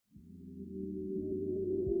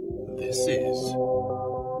This is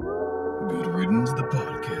Good Riddance, the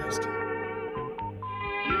podcast.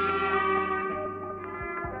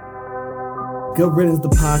 Good Riddance, the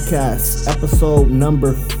podcast, episode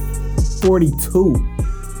number 42.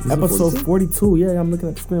 Episode 42. Yeah, I'm looking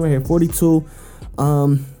at the screen right here. 42.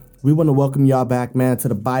 We want to welcome y'all back, man, to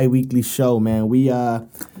the bi-weekly show, man. We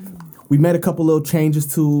made a couple little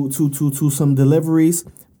changes to some deliveries,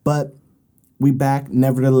 but we back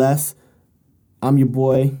nevertheless. I'm your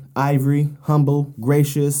boy, Ivory, humble,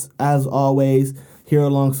 gracious, as always. Here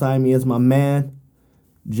alongside me is my man,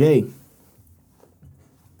 Jay.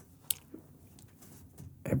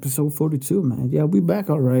 Episode 42, man. Yeah, we back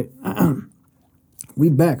all right. We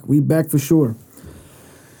back for sure.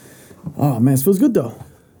 Oh man, it feels good though.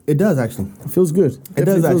 It does actually. It feels good. It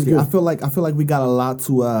does feels actually. good. I feel like we got a lot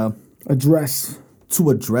to address.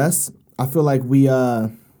 I feel like we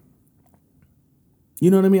you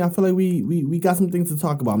know what I mean? I feel like we got some things to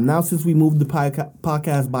talk about. Now since we moved the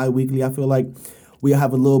podcast bi-weekly, I feel like we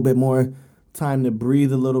have a little bit more time to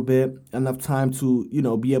breathe a little bit, enough time to, you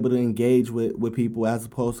know, be able to engage with people as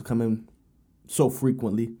opposed to coming so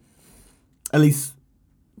frequently. At least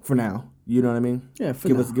for now. You know what I mean? Yeah,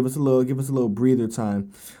 give us a little breather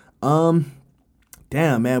time. Damn,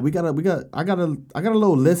 man, I got a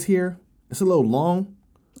little list here. It's a little long.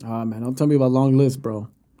 Oh man, don't tell me about long lists, bro.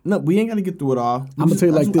 No, we ain't got to get through it all. I'm gonna tell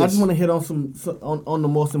you like this. I just want to hit on some on the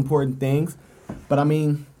most important things. But I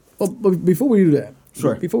mean, but before we do that,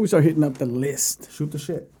 sure. Before we start hitting up the list, Shoot the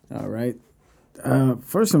shit. All right.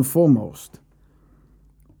 First and foremost,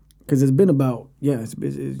 because it's been about it's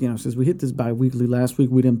since we hit this bi-weekly. Last week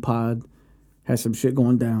we didn't pod, had some shit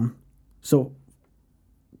going down. So,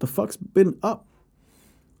 the fuck's been up?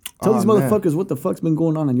 Tell these motherfuckers what the fuck's been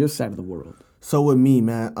going on your side of the world. So with me,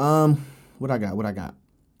 man, what I got?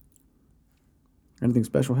 Anything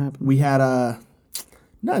special happened? We had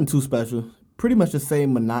nothing too special. Pretty much the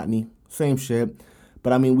same monotony, same shit.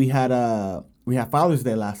 But I mean, we had Father's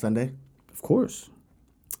Day last Sunday. Of course.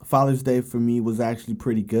 Father's Day for me was actually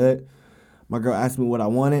pretty good. My girl asked me what I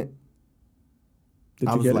wanted.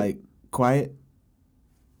 I was like, quiet.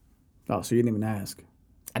 Oh, so you didn't even ask?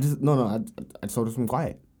 I just I told her some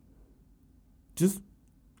quiet. Just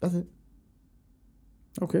that's it.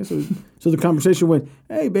 Okay, so the conversation went,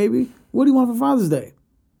 hey, baby, what do you want for Father's Day?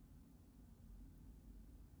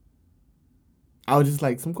 I was just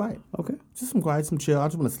like, some quiet. Okay. Just some quiet, some chill. I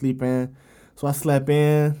just want to sleep in. So I slept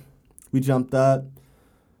in. We jumped up,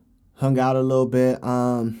 hung out a little bit.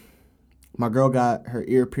 My girl got her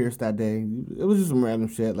ear pierced that day. It was just some random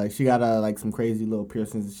shit. Like, she got like some crazy little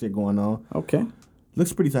piercings and shit going on. Okay.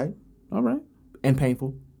 Looks pretty tight. All right. And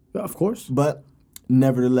painful. Yeah, of course. But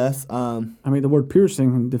nevertheless, I mean, the word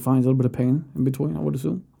piercing defines a little bit of pain in between, I would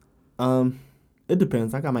assume. It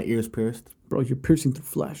depends. I got my ears pierced. Bro, you're piercing through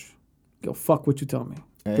flesh. Go fuck what you tell me.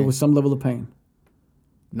 Hey. There was some level of pain.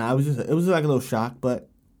 Nah, it was just like a little shock, but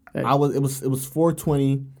hey. It was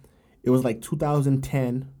 420. It was like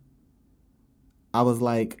 2010. I was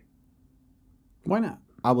like, why not?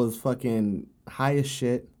 I was fucking high as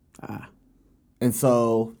shit. Ah. And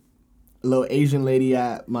so a little Asian lady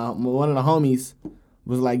at one of the homies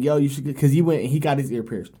was like, yo, you should get, because he got his ear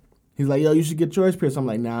pierced. He's like, yo, you should get yours pierced. I'm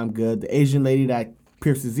like, nah, I'm good. The Asian lady that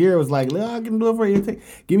pierced his ear was like, look, I can do it for you.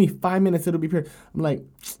 Give me 5 minutes, it'll be pierced. I'm like,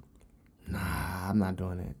 nah, I'm not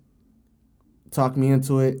doing it. Talk me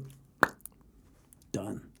into it.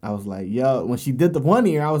 Done. I was like, yo, when she did the one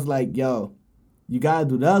ear, I was like, yo, you gotta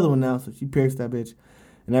do the other one now. So she pierced that bitch.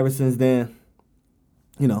 And ever since then,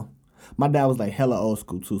 you know, my dad was like hella old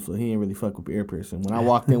school too, so he ain't really fuck with ear piercing. When I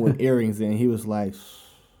walked in with earrings in, he was like,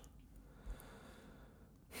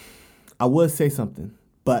 I would say something,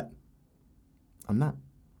 but I'm not.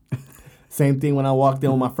 Same thing when I walked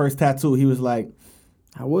in with my first tattoo. He was like,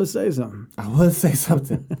 I would say something. I would say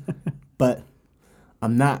something, but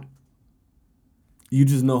I'm not. You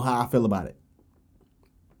just know how I feel about it.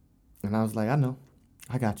 And I was like, I know.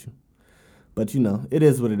 I got you. But, you know, it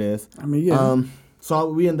is what it is. I mean, yeah. So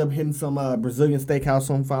we ended up hitting some Brazilian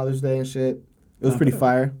steakhouse on Father's Day and shit. It was pretty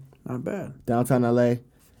fire. Not bad. Downtown LA.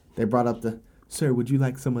 They brought up sir, would you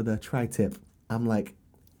like some of the tri-tip? I'm like,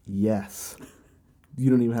 yes.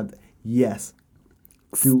 You don't even have to. Yes.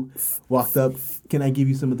 Dude walked up. Can I give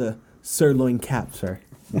you some of the sirloin cap, sir?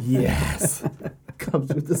 Yes.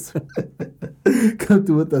 Comes through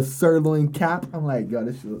with the sirloin cap. I'm like, yo,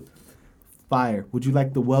 this shit was fire. Would you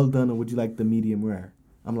like the well done or would you like the medium rare?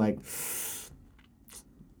 I'm like,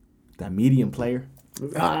 that medium, player.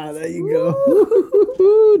 Ah, there you go.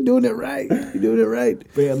 Doing it right. You're doing it right.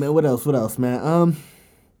 But yeah, man, what else, man?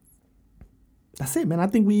 That's it, man. I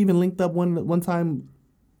think we even linked up one time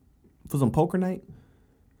for some poker night.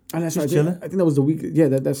 And that's Just right. chilling? I think that was the week. Yeah,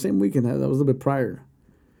 that same weekend. That was a little bit prior.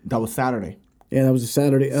 That was Saturday. Yeah, that was a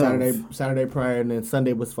Saturday. Saturday prior, and then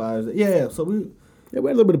Sunday was Father's Day. Yeah, so we Yeah, we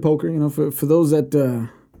had a little bit of poker. You know, for those that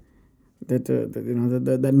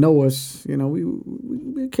know us, you know,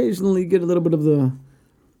 we occasionally get a little bit of the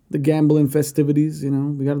gambling festivities. You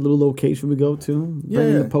know, we got a little location we go to, bring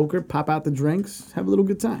in the poker, pop out the drinks, have a little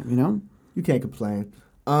good time. You know, you can't complain.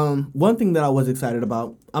 One thing that I was excited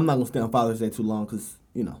about, I'm not gonna stay on Father's Day too long because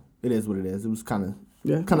you know it is what it is. It was kind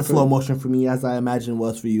of slow motion for me, as I imagine it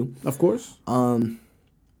was for you. Of course.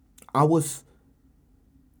 I was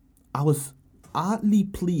oddly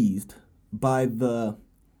pleased by the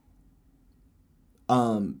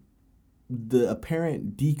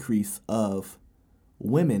apparent decrease of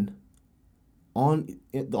women on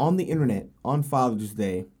the internet on Father's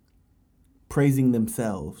Day praising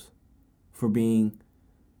themselves for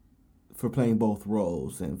playing both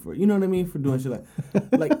roles and for, you know what I mean, for doing shit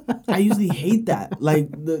like I usually hate that. Like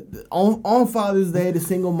on Father's Day, the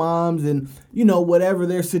single moms and, you know, whatever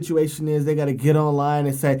their situation is, they got to get online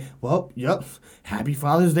and say, well, yep, happy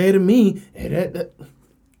Father's Day to me.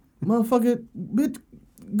 Motherfucker, bitch,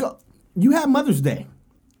 go. You have Mother's Day.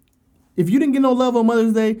 If you didn't get no love on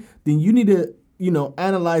Mother's Day, then you need to, you know,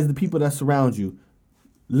 analyze the people that surround you.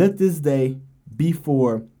 Let this day be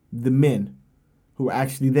for the men who are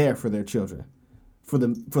actually there for their children, for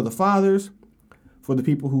the fathers, for the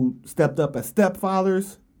people who stepped up as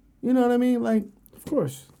stepfathers. You know what I mean? Like, of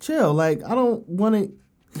course, chill. Like, I don't want to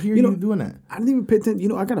hear you doing that. I didn't even pay attention. You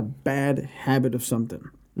know, I got a bad habit of something.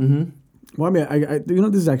 Mm-hmm. Well, I mean, I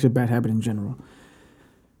this is actually a bad habit in general.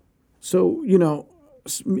 So, you know,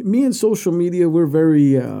 me and social media, we're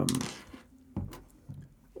very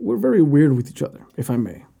weird with each other, if I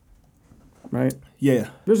may. Right? Yeah.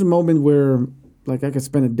 There's a moment where, like, I could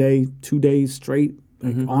spend a day, 2 days straight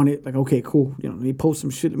on it. Like, okay, cool. You know, let me post some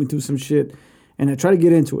shit. Let me do some shit. And I try to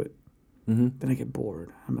get into it. Mm-hmm. Then I get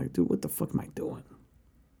bored. I'm like, dude, what the fuck am I doing?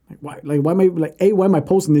 Like, why? Like, why am I, like, A, why am I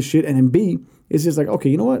posting this shit? And then B, it's just like, okay,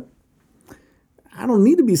 you know what? I don't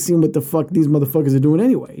need to be seeing what the fuck these motherfuckers are doing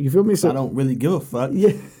anyway. You feel me? So I don't really give a fuck.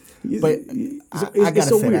 Yeah. But I gotta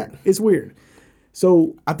say weird. that. It's weird.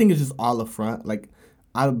 So I think it's just all up front. Like,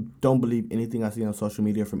 I don't believe anything I see on social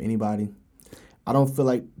media from anybody. I don't feel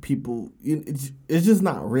like people, it's just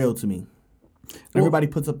not real to me. Everybody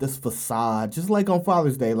puts up this facade, just like on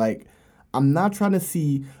Father's Day. Like, I'm not trying to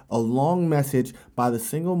see a long message by the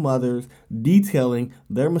single mothers detailing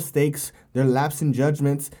their mistakes, their lapse in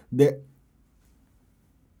judgments.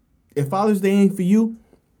 If Father's Day ain't for you,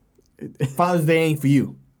 Father's Day ain't for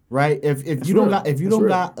you, right? If you don't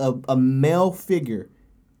got a male figure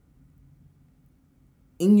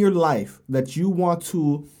in your life that you want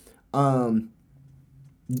to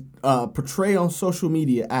portray on social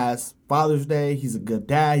media as Father's Day, he's a good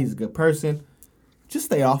dad, he's a good person, just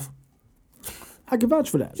stay off. I can vouch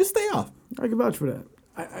for that. Just stay off. I can vouch for that.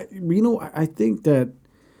 I think that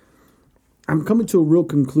I'm coming to a real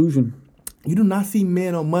conclusion. You do not see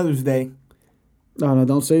men on Mother's Day. No,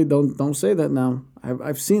 don't say that now.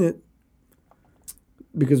 I've seen it.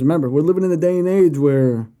 Because remember, we're living in a day and age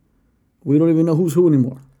where we don't even know who's who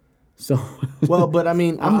anymore. So well, but I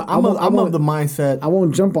mean, I'm of the mindset. I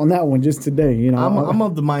won't jump on that one just today. You know, I'm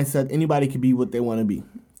of the mindset anybody can be what they want to be,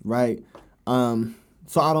 right? So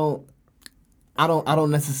I don't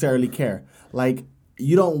necessarily care. Like,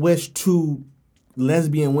 you don't wish two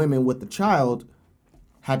lesbian women with a child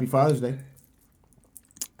Happy Father's Day.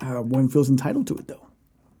 One feels entitled to it, though.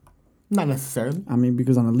 Not necessarily. I mean,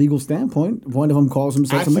 because on a legal standpoint, one of them calls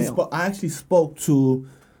himself a male. I actually spoke to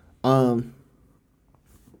a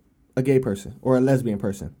gay person or a lesbian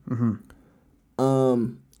person. Mm-hmm.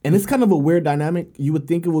 And it's kind of a weird dynamic. You would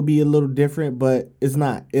think it would be a little different, but it's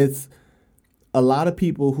not. It's a lot of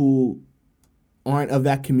people who aren't of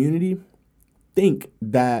that community think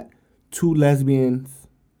that two lesbians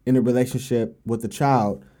in a relationship with a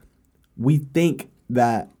child, we think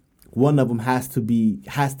that one of them has to be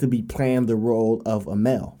playing the role of a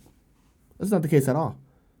male. That's not the case at all.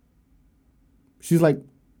 She's like,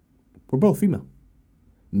 we're both female.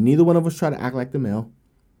 Neither one of us try to act like the male.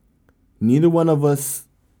 Neither one of us,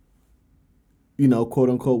 quote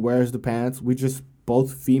unquote, wears the pants. We just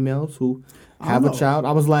both females who have a child.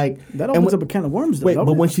 I was like, that opens up a can of worms. Though, wait,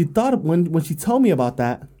 but when she told me about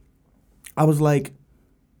that, I was like,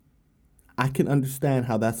 I can understand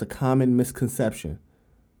how that's a common misconception.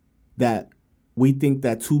 That we think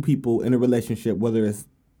that two people in a relationship, whether it's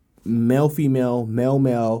male-female,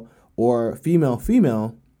 male-male, or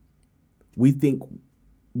female-female, we think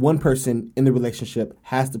one person in the relationship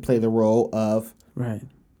has to play the role of right,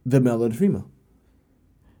 the male or the female.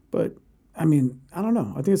 But I mean, I don't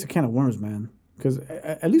know. I think it's a can of worms, man. Because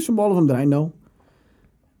at least from all of them that I know,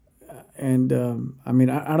 and I mean,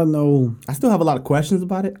 I don't know. I still have a lot of questions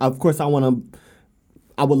about it. Of course, I would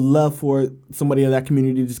love for somebody in that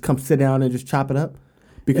community to just come sit down and just chop it up,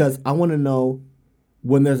 because I want to know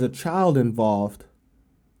when there's a child involved,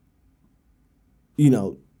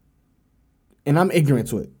 and I'm ignorant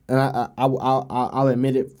to it, and I'll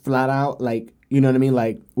admit it flat out. Like, you know what I mean?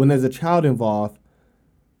 Like, when there's a child involved,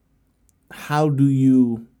 how do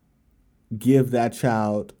you give that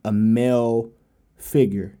child a male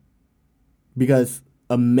figure? Because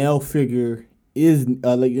a male figure is,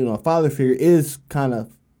 a father figure is kind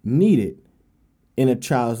of needed in a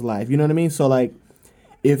child's life. You know what I mean? So, like,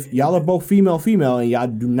 if y'all are both female, and y'all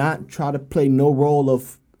do not try to play no role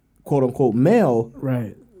of quote unquote male,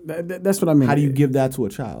 right? That's what I mean. How do you give that to a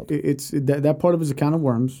child? It's that part of it is a can of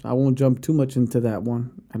worms. I won't jump too much into that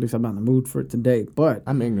one. At least I'm not in the mood for it today. But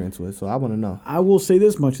I'm ignorant to it, so I want to know. I will say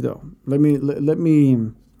this much though. Let me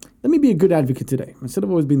be a good advocate today instead of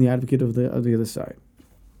always being the advocate of the other side.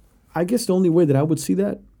 I guess the only way that I would see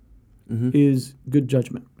that is good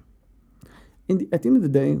judgment. At the end of the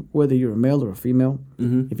day, whether you're a male or a female,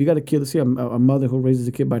 if you got a kid, let's say a mother who raises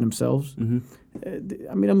a kid by themselves,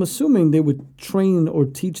 I mean, I'm assuming they would train or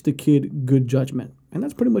teach the kid good judgment. And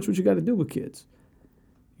that's pretty much what you got to do with kids.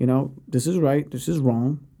 This is right, this is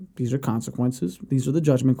wrong, these are consequences, these are the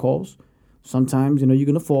judgment calls. Sometimes, you're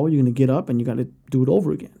going to fall, you're going to get up, and you got to do it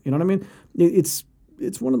over again. You know what I mean? It's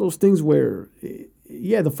one of those things where,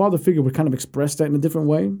 the father figure would kind of express that in a different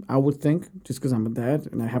way, I would think, just because I'm a dad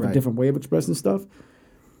and I have a different way of expressing stuff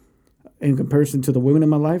in comparison to the women in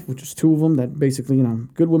my life, which is two of them that basically,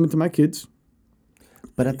 good women to my kids.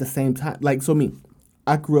 But at the same time, like, so me,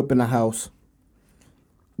 I grew up in a house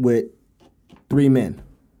with 3 men.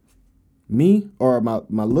 Me, or my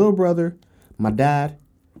little brother, my dad,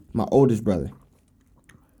 my oldest brother.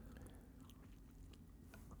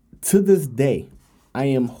 To this day, I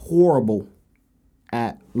am horrible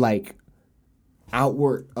at, like,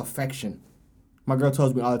 outward affection. My girl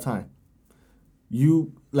tells me all the time.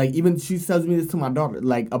 Even she tells me this to my daughter,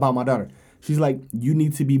 like, about my daughter. She's like, you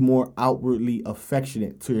need to be more outwardly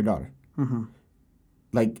affectionate to your daughter. Mm-hmm.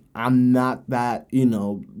 Like, I'm not that,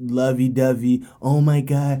 lovey-dovey. Oh, my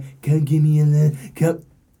God, come give me a little, come.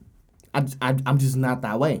 I'm just not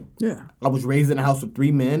that way. Yeah. I was raised in a house with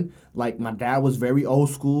 3 men. Like, my dad was very old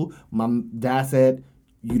school. My dad said,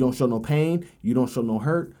 you don't show no pain. You don't show no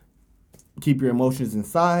hurt. Keep your emotions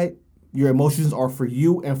inside. Your emotions are for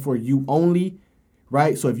you and for you only,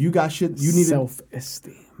 right? So if you got shit, you need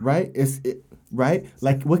self-esteem. Right? Right?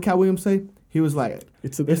 Like, what Cat Williams say? He was like,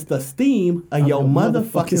 it's the steam of your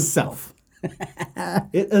motherfucking self.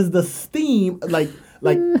 It is the steam. Like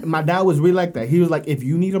my dad was really like that. He was like, if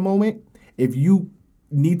you need a moment, if you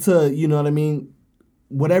need to, you know what I mean,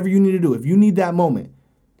 whatever you need to do, if you need that moment,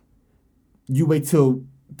 you wait till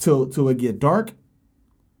it get dark,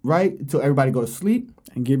 right? Till everybody go to sleep.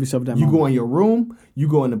 And give yourself that moment. You go in your room, you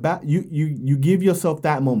go in the back, you give yourself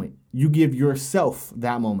that moment. You give yourself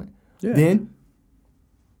that moment. Yeah. Then,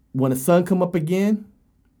 when the sun come up again,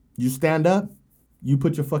 you stand up, you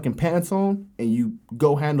put your fucking pants on, and you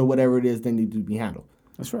go handle whatever it is that needs to be handled.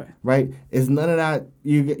 That's right. Right? It's none of that.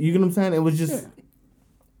 You get what I'm saying? It was just... Yeah.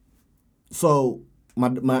 So, my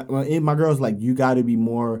girl's like, you got to be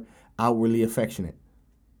more outwardly affectionate.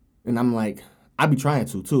 And I'm like... I be trying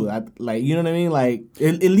to too. You know what I mean? Like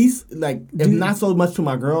at least like if not so much to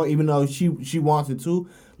my girl, even though she wants it too.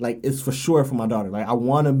 Like it's for sure for my daughter. Like I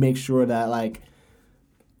want to make sure that like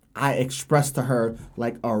I express to her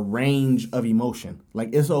like a range of emotion. Like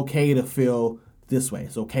it's okay to feel this way.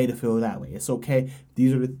 It's okay to feel that way. It's okay.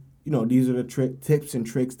 These are the tips and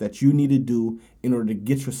tricks that you need to do in order to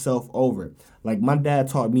get yourself over it. Like my dad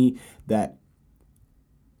taught me that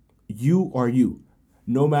you are you.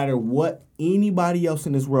 No matter what anybody else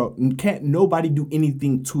in this world, can't nobody do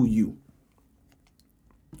anything to you.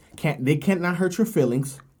 They cannot hurt your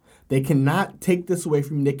feelings. They cannot take this away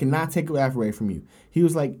from you. They cannot take that away from you. He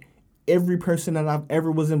was like, every person that I've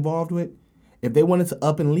ever was involved with, if they wanted to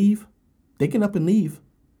up and leave, they can up and leave.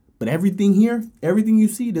 But everything here, everything you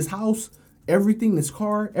see, this house, everything, this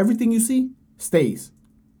car, everything you see, stays.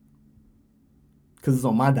 Because it's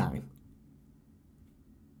on my dime.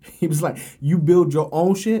 He was like, you build your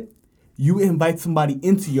own shit, you invite somebody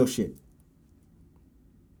into your shit.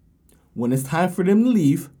 When it's time for them to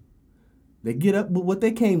leave, they get up with what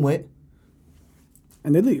they came with.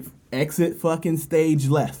 And they leave. Exit fucking stage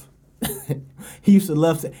left. He used to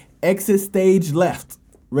love to exit stage left.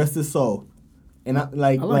 Rest his soul. And I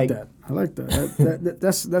like that. I like that.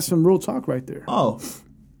 That's some real talk right there. Oh.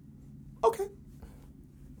 Okay.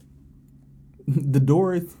 the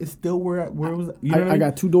door is still where it was. You know what I mean?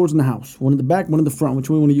 got 2 doors in the house. One in the back, one in the front. Which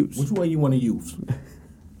one you want to use? Which one you want to use?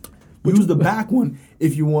 Use the back one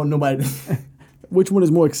if you want nobody to... Which one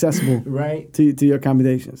is more accessible right? to your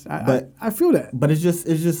accommodations? I feel that. But it's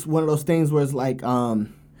just one of those things where it's like...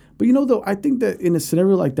 But you know, though, I think that in a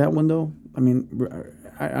scenario like that one, though, I mean,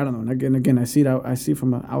 I don't know. And again, I see it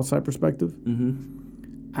from an outside perspective.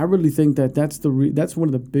 Mm-hmm. I really think that that's one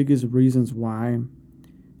of the biggest reasons why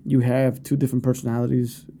you have 2 different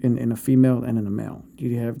personalities in a female and in a male.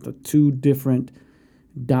 You have the 2 different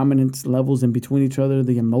dominance levels in between each other,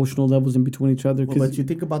 the emotional levels in between each other. Well, but you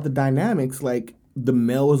think about the dynamics, like the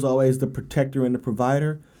male is always the protector and the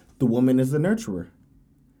provider. The woman is the nurturer.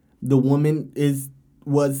 The woman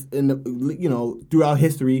was in the, throughout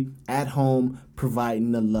history at home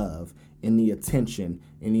providing the love and the attention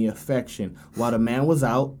and the affection while the man was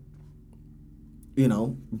out,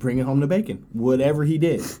 bringing home the bacon. Whatever he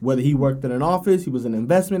did, whether he worked in an office, he was an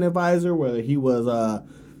investment advisor, whether he was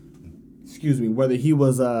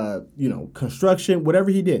construction,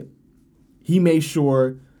 whatever he did, he made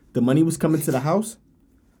sure the money was coming to the house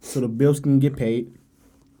so the bills can get paid,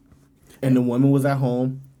 and the woman was at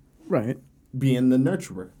home, right, being the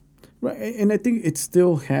nurturer. Right, and I think it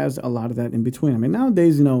still has a lot of that in between. I mean,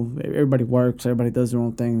 nowadays, everybody works, everybody does their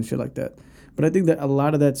own thing and shit like that. But I think that a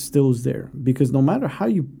lot of that still is there because no matter how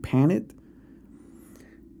you pan it,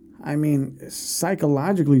 I mean,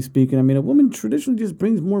 psychologically speaking, I mean, a woman traditionally just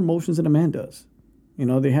brings more emotions than a man does.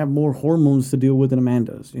 They have more hormones to deal with than a man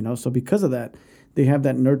does, So because of that, they have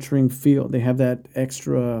that nurturing feel. They have that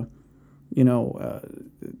extra,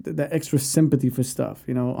 that extra sympathy for stuff,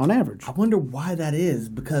 on average. I wonder why that is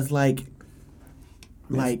because, it's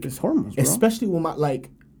hormones, bro. Especially when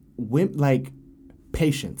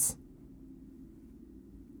patience.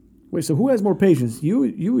 Wait, so who has more patience, you or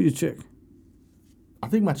your chick? I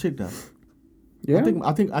think my chick does. Yeah. I think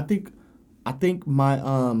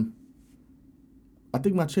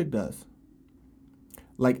my chick does.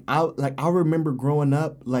 I remember growing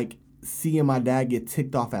up, seeing my dad get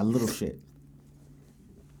ticked off at little shit.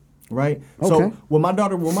 Right? Okay. So when my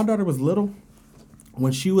daughter was little,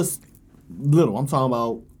 when she was little, I'm talking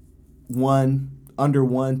about under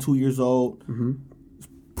 1, 2 years old. Mm-hmm.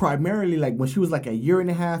 Primarily when she was a year and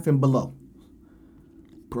a half and below.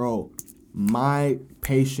 Bro, my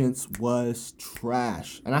patience was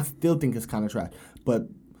trash. And I still think it's kind of trash. But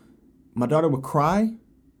my daughter would cry.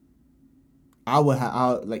 I would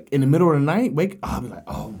in the middle of the night, I'll be like,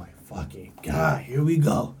 oh my fucking God, here we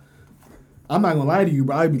go. I'm not gonna lie to you,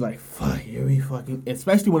 bro. I'd be like, fuck, here we fucking,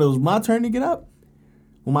 especially when it was my turn to get up.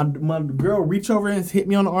 When my girl reach over and hit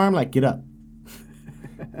me on the arm, get up.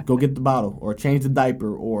 Go get the bottle or change the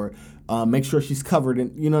diaper or make sure she's covered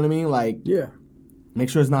in, you know what I mean? Yeah.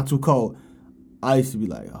 Make sure it's not too cold. I used to be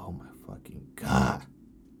like, oh my fucking God.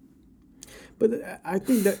 But I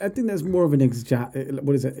think that's more of an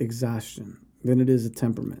exhaustion than it is a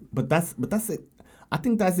temperament. But that's it. I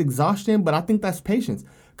think that's exhaustion, but I think that's patience.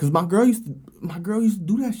 Cause my girl used to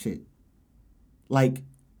do that shit.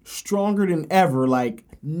 Stronger than ever,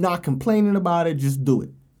 not complaining about it, just do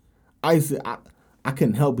it. I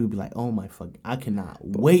couldn't help but be like, oh my fuck, I cannot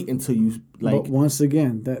wait until you But once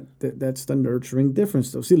again, that's the nurturing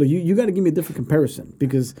difference though. See, look, you got to give me a different comparison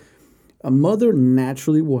because a mother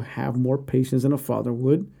naturally will have more patience than a father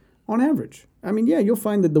would on average. I mean, yeah, you'll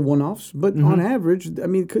find that the one-offs, but on average, I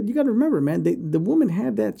mean, you got to remember, man, the woman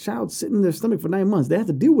had that child sitting in their stomach for 9 months. They have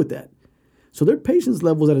to deal with that. So their patience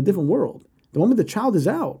level is at a different world. The moment the child is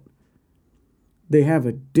out, they have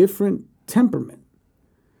a different temperament.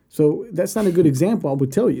 So that's not a good example, I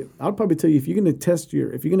would tell you. I would probably tell you if you're going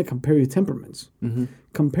to compare your temperaments,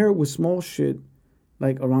 compare it with small shit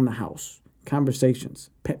around the house,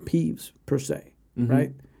 conversations, pet peeves per se,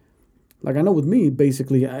 right? I know with me,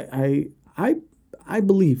 basically, I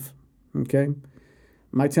believe, okay,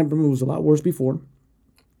 my temperament was a lot worse before,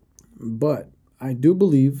 but I do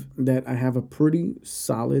believe that I have a pretty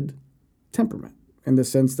solid temperament in the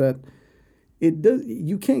sense that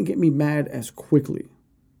you can't get me mad as quickly.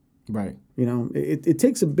 Right. It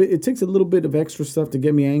takes a little bit of extra stuff to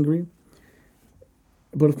get me angry.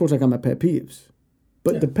 But of course I got my pet peeves.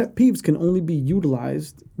 But the pet peeves can only be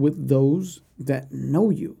utilized with those that know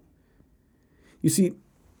you. You see,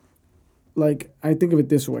 I think of it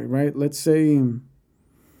this way, right? Let's say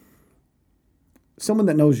someone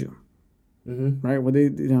that knows you, right? Well,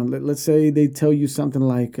 let's say they tell you something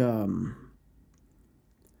like, all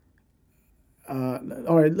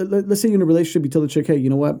right, let's say you're in a relationship, you tell the chick, hey, you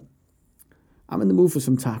know what? I'm in the mood for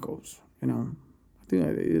some tacos. I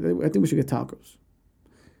think we should get tacos.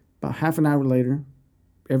 About half an hour later,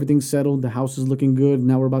 everything's settled. The house is looking good.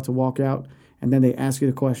 Now we're about to walk out. and then they ask you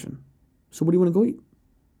the question, so what do you want to go eat?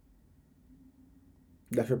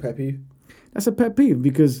 That's your pet peeve? That's a pet peeve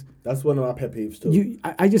because That's one of my pet peeves, too.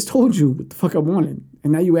 I just told you what the fuck I wanted,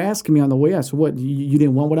 and now you asking me on the way out, so what, you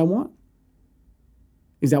didn't want what I want?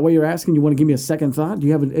 Is that what you're asking? You want to give me a second thought? Do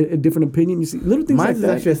you have a different opinion? You see, little things Mine like is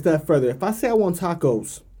that. actually a step further. If I say I want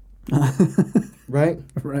tacos, right?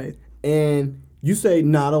 Right. And you say,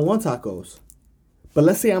 nah, I don't want tacos. But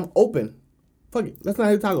let's say I'm open. Fuck it. Let's not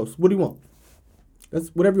have tacos. What do you want? That's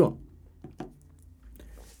whatever you want.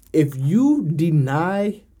 If you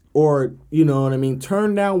deny or, you know what I mean,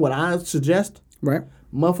 turn down what I suggest, Right.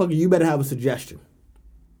 motherfucker, you better have a suggestion.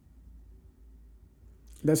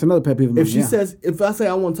 That's another pet peeve of mine. If she says, if I say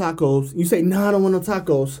I want tacos, you say, nah, I don't want no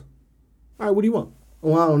tacos. All right, what do you want?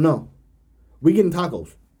 Well, I don't know. We getting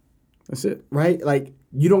tacos, That's it. right? Like,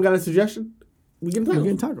 you don't got a suggestion? We getting tacos.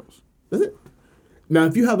 You're getting tacos. That's it. Now,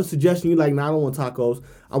 if you have a suggestion, you're like, nah, I don't want tacos.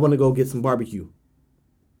 I want to go get some barbecue.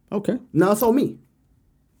 Okay. Now it's on me.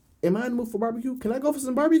 Am I in the mood for barbecue? Can I go for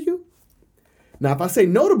some barbecue? Now, if I say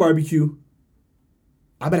no to barbecue,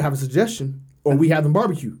 I better have a suggestion, or we having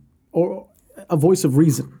barbecue. Or a voice of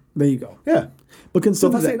reason. There you go. Yeah. But So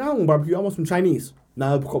consider if I say that. no, I don't want barbecue, I want some Chinese.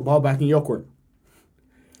 Now ball back in your court.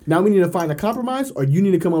 Now we need to find a compromise, or you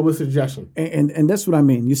need to come up with a suggestion. And that's what I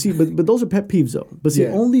mean. You see, but those are pet peeves though. But see, Yeah.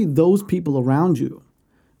 only those people around you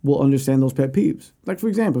will understand those pet peeves. Like for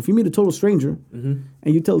example, if you meet a total stranger and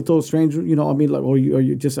you tell a total stranger, you know, I mean, like, or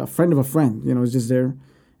you're just a friend of a friend, you know, is just there,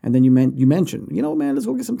 and then you mention, you know, man, let's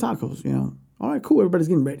go get some tacos. You know, all right, cool. Everybody's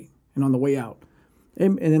getting ready, and on the way out,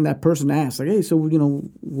 and then that person asks, like, hey, so you know,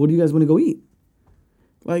 what do you guys want to go eat?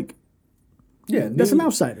 Like, Yeah. that's an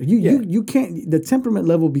outsider. You can't. The temperament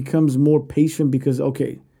level becomes more patient because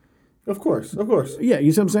okay. Of course. Of course. Yeah,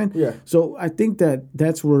 you see what I'm saying? Yeah. So I think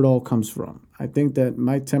that's where it all comes from. I think that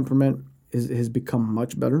my temperament has become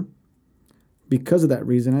much better because of that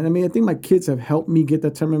reason. And I mean, I think my kids have helped me get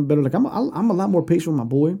that temperament better. Like I'm a lot more patient with my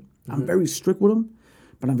boy. I'm very strict with him,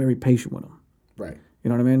 but I'm very patient with him. Right. You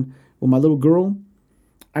know what I mean? With my little girl,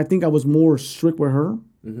 I think I was more strict with her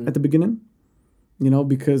at the beginning. You know,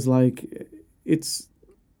 because like it's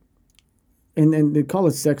and they call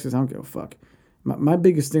it sexist. I don't give a fuck. My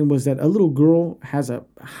biggest thing was that a little girl has a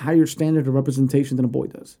higher standard of representation than a boy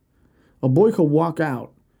does. A boy could walk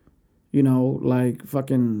out, you know, like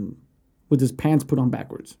fucking with his pants put on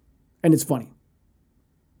backwards. And it's funny.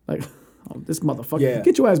 Like, oh, this motherfucker. Yeah.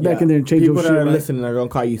 Get your ass back in there and change People your that shit. are Right? listening are going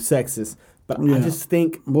to call you sexist. But I Yeah. just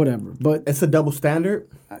think Whatever. But it's a double standard.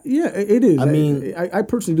 yeah, it is. I mean- I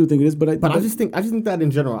personally do think it is. But But I just think that in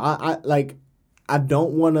general. I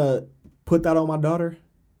don't want to put that on my daughter.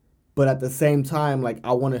 But at the same time, like,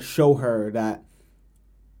 I want to show her that,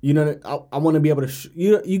 you know, I want to be able to,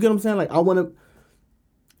 you get what I'm saying? Like, I want to,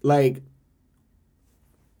 like,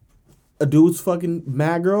 a dude's fucking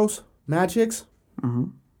mad girls, mad chicks. Mm-hmm.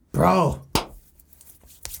 Bro.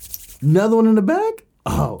 Another one in the bag?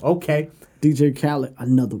 Oh, okay. DJ Khaled,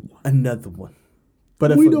 another one. Another one.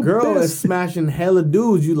 But if We a the girl is best. smashing hella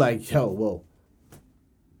dudes, you like, yo, whoa.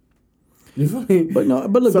 You feel me? But no,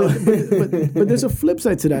 but look, So- but there's a flip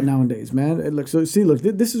side to that nowadays, man. And look, so see, look,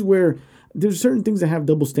 this is where there's certain things that have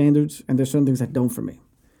double standards, and there's certain things that don't for me.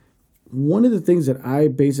 One of the things that I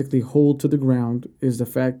basically hold to the ground is the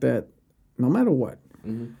fact that no matter what,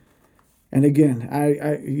 and again,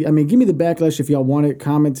 I mean, give me the backlash if y'all want it,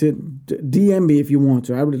 comment it, DM me if you want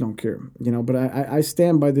to. I really don't care, you know. But I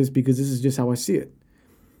stand by this because this is just how I see it.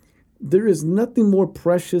 There is nothing more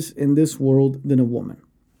precious in this world than a woman.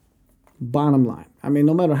 Bottom line. I mean,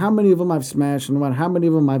 no matter how many of them I've smashed, no matter how many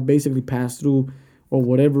of them I've basically passed through or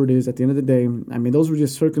whatever it is, at the end of the day, I mean, those were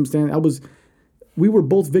just circumstances. We were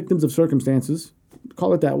both victims of circumstances,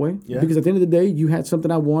 call it that way. Yeah. Because at the end of the day, you had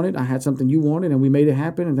something I wanted, I had something you wanted, and we made it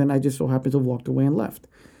happen, and then I just so happened to have walked away and left.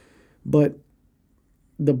 But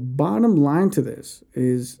the bottom line to this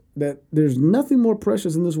is that there's nothing more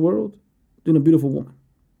precious in this world than a beautiful woman.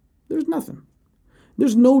 There's nothing.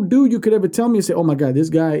 There's no dude you could ever tell me and say, oh my God, this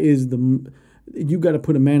guy is you got to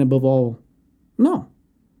put a man above all. No.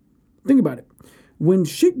 Think about it. When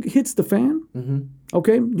shit hits the fan,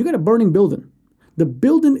 okay, you got a burning building. The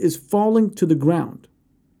building is falling to the ground.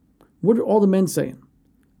 What are all the men saying?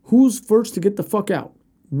 Who's first to get the fuck out?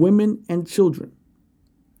 Women and children.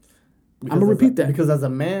 I'm going to repeat that. Because as a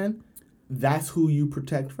man, that's who you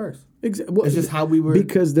protect first. Well, It's just how we were.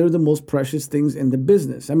 Because they're the most precious things in the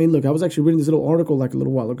business. I mean, look, I was actually reading this little article like a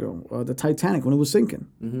little while ago, the Titanic, when it was sinking.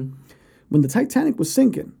 When the Titanic was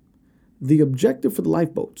sinking, the objective for the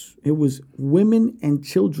lifeboats, it was women and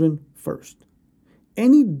children first.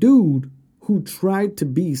 Any dude who tried to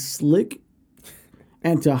be slick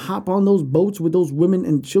and to hop on those boats with those women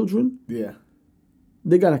and children, Yeah.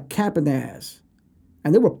 they got a cap in their ass.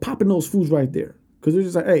 And they were popping those fools right there. Because they're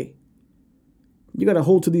just like, hey, you got to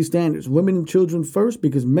hold to these standards. Women and children first,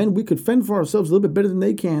 because men, we could fend for ourselves a little bit better than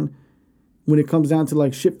they can when it comes down to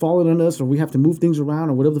like shit falling on us or we have to move things around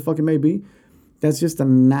or whatever the fuck it may be. That's just a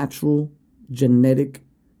natural genetic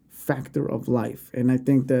factor of life. And I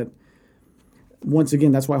think that, once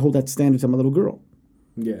again, that's why I hold that standard to my little girl.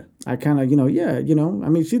 Yeah. I kind of, I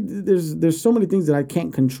mean, there's so many things that I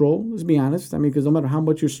can't control, let's be honest. I mean, because no matter how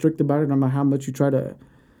much you're strict about it, no matter how much you try to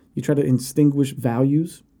extinguish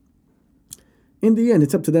values, in the end,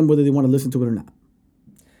 it's up to them whether they want to listen to it or not.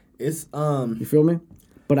 It's, You feel me?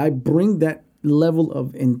 But I bring that level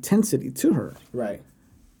of intensity to her. Right.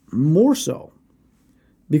 More so.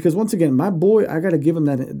 Because once again, my boy, I got to give him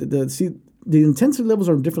that. The intensity levels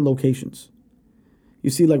are in different locations. You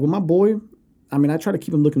see, like with my boy, I mean, I try to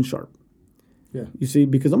keep him looking sharp. Yeah. You see,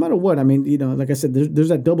 because no matter what, I mean, like I said, there's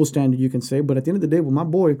that double standard you can say. But at the end of the day, with my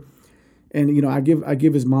boy, and I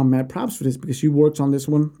give his mom mad props for this because she works on this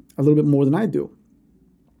one a little bit more than I do.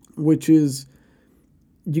 Which is,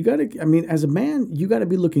 as a man, you gotta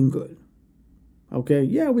be looking good. Okay,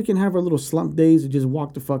 yeah, we can have our little slump days and just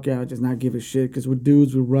walk the fuck out, just not give a shit because we're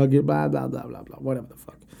dudes, we're rugged, blah, blah, blah, blah, blah, whatever the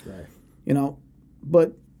fuck. Right.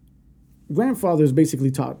 But grandfathers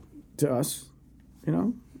basically taught to us, at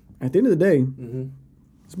the end of the day,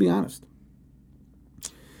 let's be honest.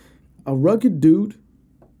 A rugged dude,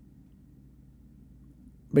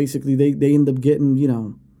 basically, they end up getting,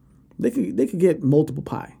 they could get multiple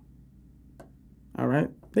pie. All right?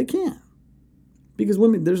 They can. Because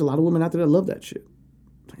there's a lot of women out there that love that shit.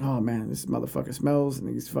 Like, oh man, this motherfucker smells and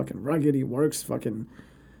he's fucking rugged, he works, fucking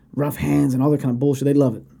rough hands and all that kind of bullshit. They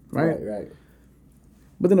love it, right? Right.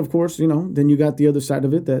 But then, of course, then you got the other side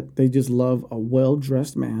of it that they just love a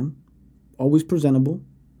well-dressed man, always presentable,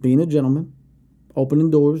 being a gentleman,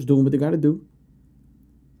 opening doors, doing what they got to do,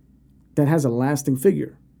 that has a lasting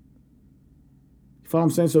figure. You follow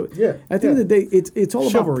what I'm saying? So yeah, at the end of the day, it's all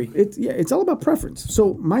chivalry. about it's all about preference.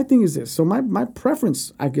 So my thing is this. So my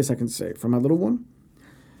preference, I guess I can say, for my little one,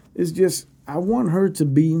 is just I want her to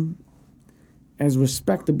be as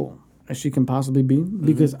respectable as she can possibly be,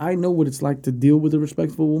 because I know what it's like to deal with a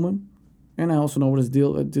respectful woman, and I also know what it's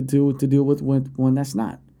to deal with one that's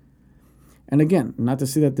not. And again, not to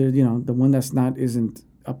say that the one that's not isn't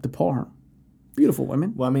up to par. Beautiful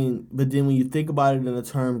women. Well, I mean, but then when you think about it in the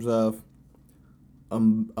terms of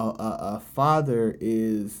a father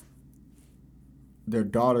is their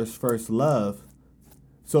daughter's first love,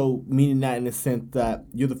 so meaning that in the sense that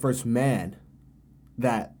you're the first man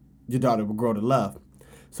that your daughter will grow to love.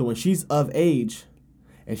 So when she's of age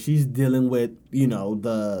and she's dealing with,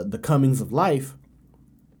 the comings of life,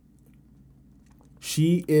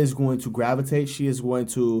 she is going to gravitate. She is going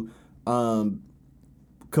to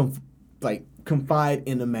confide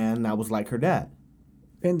in a man that was like her dad.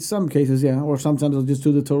 In some cases, yeah. Or sometimes they'll just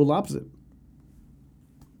do the total opposite.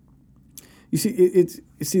 You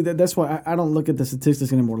see, that's why I don't look at the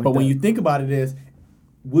statistics anymore. Like but when that. you think about it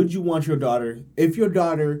would you want your daughter, if your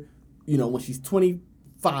daughter, when she's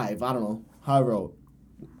 25, I don't know, however old,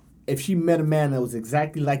 if she met a man that was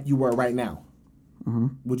exactly like you were right now,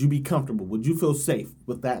 would you be comfortable? Would you feel safe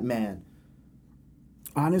with that man?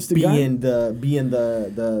 Honest to being God,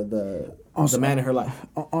 the man in her life?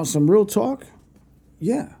 On some real talk,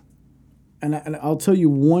 yeah. And I'll tell you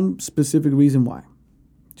one specific reason why.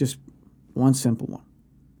 Just one simple one.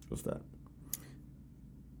 What's that?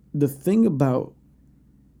 The thing about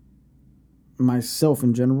myself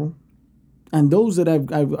in general, and those that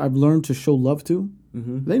I've learned to show love to,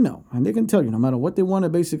 they know, and they can tell you no matter what they want to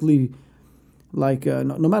basically,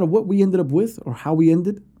 no matter what we ended up with or how we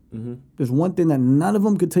ended, there's one thing that none of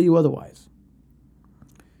them could tell you otherwise,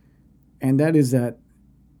 and that is that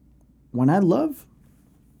when I love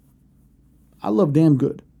damn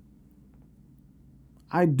good.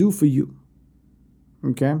 I do for you.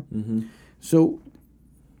 Okay? So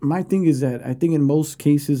my thing is that I think in most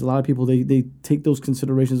cases, a lot of people, they take those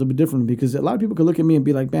considerations a bit differently, because a lot of people could look at me and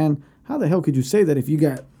be like, man, how the hell could you say that if you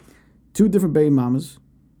got two different baby mamas,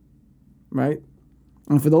 right?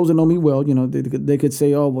 And for those that know me well, they could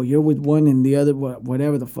say, oh, well, you're with one and the other,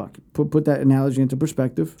 whatever the fuck. Put that analogy into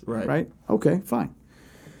perspective. Right? Okay, fine.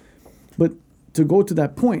 But to go to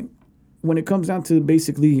that point, when it comes down to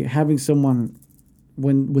basically having someone,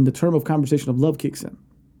 when the term of conversation of love kicks in,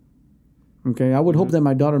 okay, I would hope that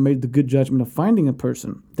my daughter made the good judgment of finding a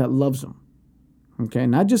person that loves them, okay,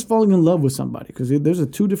 not just falling in love with somebody, because there's a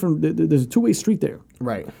two-way street there.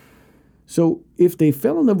 Right. So if they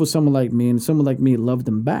fell in love with someone like me and someone like me loved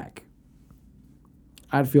them back,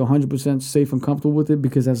 I'd feel 100% safe and comfortable with it,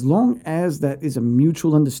 because as long as that is a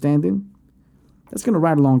mutual understanding That's going to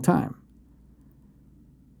ride a long time.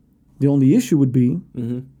 The only issue would be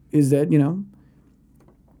is that, you know,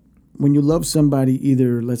 when you love somebody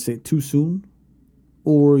either, let's say, too soon,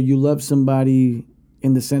 or you love somebody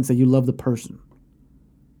in the sense that you love the person.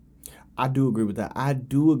 I do agree with that. I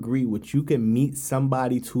do agree with you can meet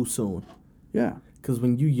somebody too soon. Yeah. Because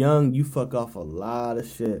when you young, you fuck off a lot of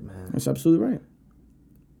shit, man. That's absolutely right.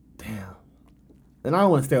 Damn. And I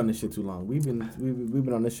don't want to stay on this shit too long. We've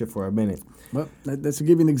been on this shit for a minute. Well, that's to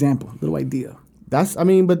give you an example, a little idea. That's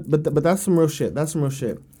but that's some real shit. That's some real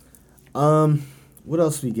shit. What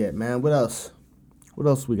else we get, man? What else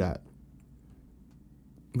we got?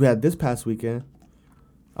 We had this past weekend.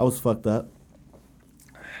 I was fucked up.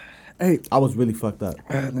 Hey, I was really fucked up.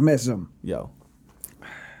 let me ask you something. Yo.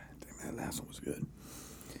 Damn, that last one was good.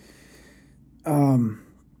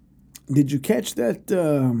 Did you catch that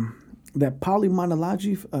that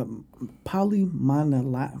Polymonology?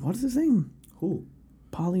 What is his name? Who?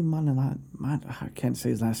 I can't say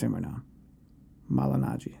his last name right now.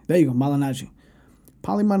 Malignaggi. There you go, Malignaggi.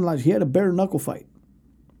 Polymonology. He had a bare knuckle fight.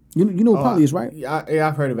 You know what Poly is, right? Yeah,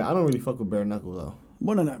 I've heard of it. I don't really fuck with bare knuckle though.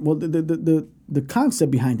 Well, no. Well, the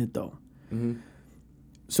concept behind it though. Mm-hmm.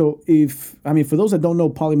 So for those that don't know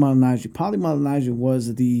Polymonology was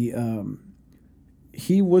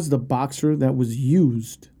he was the boxer that was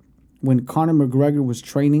used when Conor McGregor was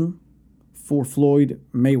training for Floyd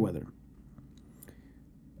Mayweather.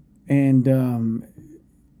 And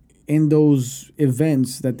in those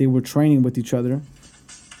events that they were training with each other,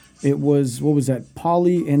 it was, what was that?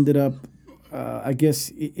 Paulie ended up, I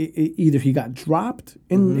guess, either he got dropped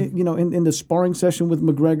in the sparring session with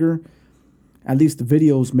McGregor. At least the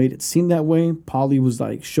videos made it seem that way. Paulie was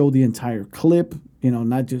like, show the entire clip,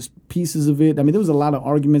 not just pieces of it. I mean, there was a lot of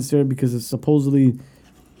arguments there because supposedly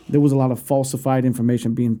there was a lot of falsified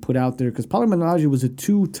information being put out there because Polymonology was a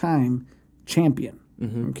 2-time champion.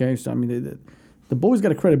 Mm-hmm. Okay, so I mean, the boy's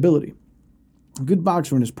got a credibility. A good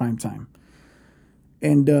boxer in his prime time.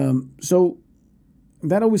 And so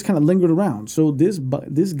that always kind of lingered around. So this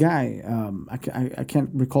guy, I can't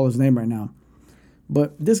recall his name right now,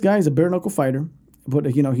 but this guy is a bare knuckle fighter. But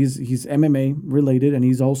he's MMA related, and he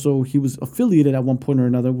was affiliated at one point or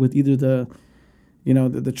another with either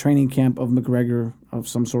the training camp of McGregor of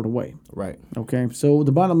some sort of way. Right. Okay. So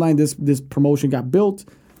the bottom line, this promotion got built.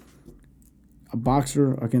 A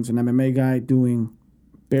boxer against an MMA guy doing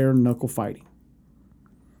bare knuckle fighting.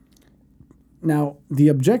 Now, the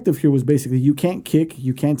objective here was basically you can't kick,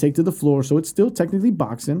 you can't take to the floor, so it's still technically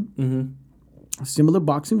boxing. Mm-hmm. Similar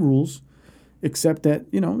boxing rules, except that,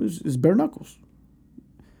 it's bare knuckles.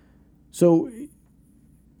 So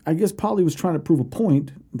I guess Paulie was trying to prove a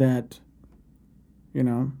point that,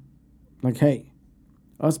 hey,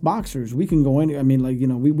 us boxers, we can go in. I mean,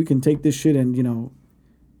 we can take this shit and,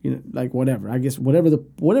 whatever. I guess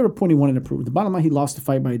whatever point he wanted to prove. The bottom line, he lost the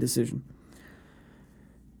fight by a decision.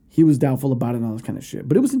 He was doubtful about it and all this kind of shit.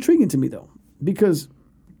 But it was intriguing to me, though, because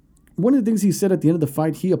one of the things he said at the end of the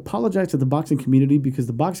fight, he apologized to the boxing community because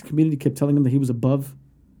the boxing community kept telling him that he was above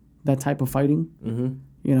that type of fighting.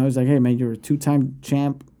 Mm-hmm. He's like, hey, man, you're a 2-time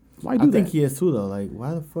champ. Why do that? I think he is, too, though. Like,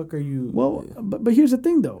 why the fuck are you... Well, but here's the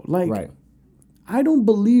thing, though. Like, right. I don't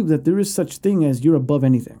believe that there is such thing as you're above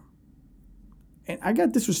anything. And I got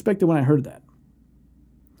disrespected when I heard that.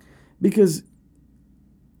 Because...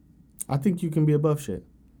 I think you can be above shit.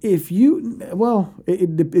 It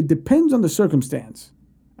depends on the circumstance,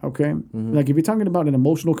 okay? Mm-hmm. Like if you're talking about an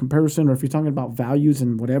emotional comparison or if you're talking about values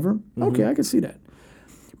and whatever, mm-hmm. Okay, I can see that.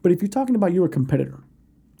 But if you're talking about you're a competitor,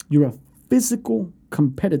 you're a physical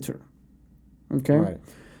competitor, okay? Right.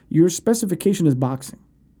 Your specification is boxing.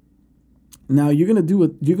 Now you're gonna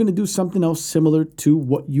do something else similar to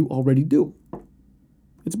what you already do.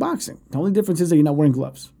 It's boxing. The only difference is that you're not wearing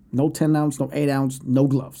gloves. No 10-ounce, no 8-ounce, no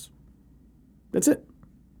gloves. That's it.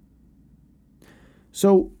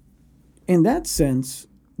 So, in that sense,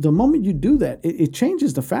 the moment you do that, it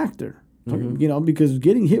changes the factor, mm-hmm. Because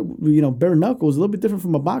getting hit, bare knuckles is a little bit different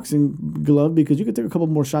from a boxing glove because you can take a couple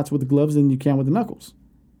more shots with the gloves than you can with the knuckles.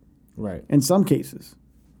 Right. In some cases,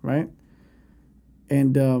 right?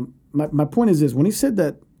 And my point is this. When he said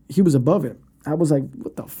that he was above it, I was like,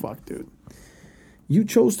 what the fuck, dude? You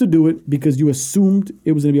chose to do it because you assumed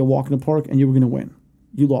it was going to be a walk in the park and you were going to win.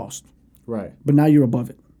 You lost. Right. But now you're above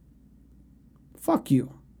it. Fuck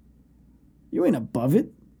you. You ain't above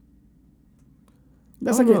it.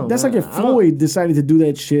 That's like if Floyd decided to do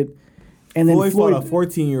that shit, and then Floyd fought a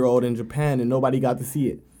 14-year-old in Japan and nobody got to see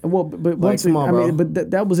it. Well, but once come on, bro. But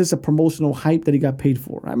that was just a promotional hype that he got paid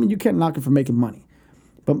for. I mean, you can't knock him for making money.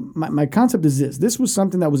 But my concept is this: this was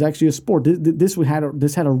something that was actually a sport. This had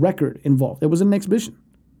a record involved. It was an exhibition.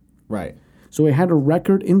 Right. So it had a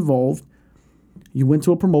record involved. You went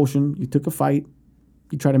to a promotion. You took a fight.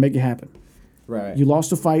 You tried to make it happen. Right. You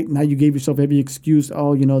lost the fight. Now you gave yourself every excuse.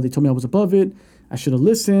 Oh, they told me I was above it. I should have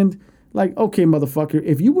listened. Like, okay, motherfucker,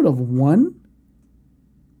 if you would have won,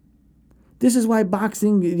 this is why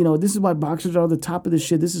boxing, this is why boxers are the top of the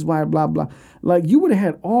shit. This is why blah, blah. Like, you would have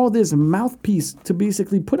had all this mouthpiece to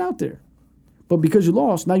basically put out there. But because you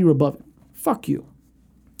lost, now you're above it. Fuck you.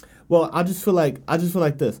 Well, I just feel like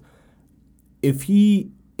this. If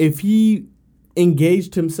he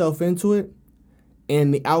engaged himself into it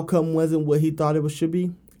and the outcome wasn't what he thought it should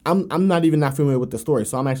be, I'm not familiar with the story,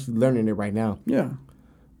 so I'm actually learning it right now. Yeah.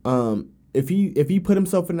 If he put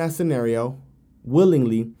himself in that scenario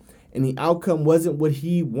willingly and the outcome wasn't what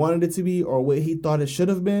he wanted it to be or what he thought it should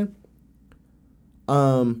have been,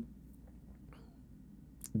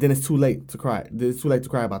 then it's too late to cry. It's too late to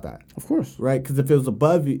cry about that. Of course. Right? Because if it was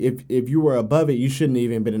above you, if you were above it, you shouldn't have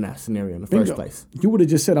even been in that scenario in the first place. You would have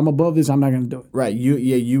just said, I'm above this, I'm not going to do it. Right.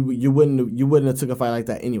 You wouldn't have took a fight like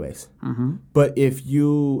that anyways. Mm-hmm. But if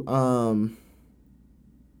you,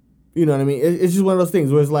 you know what I mean? It's just one of those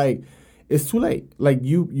things where it's like, it's too late. Like,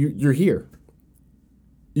 you're here.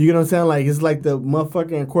 You get what I'm saying? Like, it's like the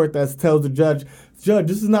motherfucker in court that tells the judge,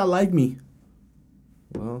 this is not like me.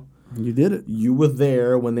 Well, you did it. You were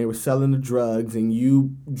there when they were selling the drugs and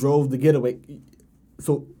you drove the getaway.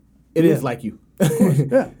 So it is like you. Of course.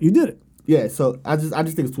 Yeah, you did it. Yeah, so I just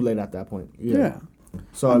think it's too late at that point. Yeah.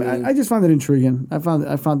 So I just found it intriguing. I found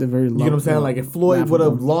it very You know what I'm saying? Like, if Floyd would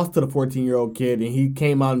have lost to the 14-year-old kid and he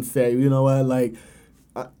came out and said, you know what, like,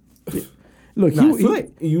 look,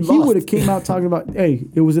 he would have came out talking about, hey,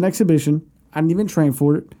 it was an exhibition. I didn't even train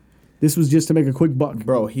for it. This was just to make a quick buck.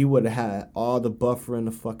 Bro, he would have had all the buffer in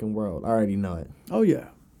the fucking world. I already know it. Oh, yeah.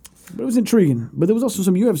 But it was intriguing. But there was also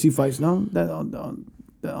some UFC fights, no? That on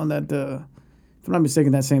that, if I'm not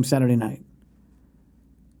mistaken, that same Saturday night.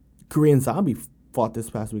 Korean Zombie fought this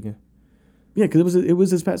past weekend. Yeah, because it was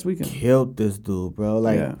this past weekend. Killed this dude, bro.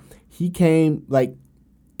 Like, he came, like,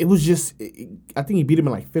 it was just, I think he beat him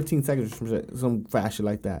in like 15 seconds or some fast shit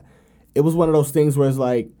like that. It was one of those things where it's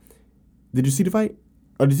like, did you see the fight?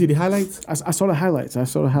 Or did you see the highlights? I saw the highlights.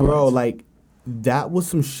 Bro, like, that was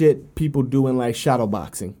some shit people do in, like, shadow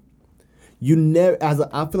boxing. You never, I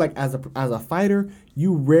feel like as a fighter,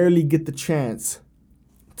 you rarely get the chance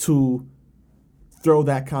to throw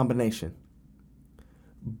that combination.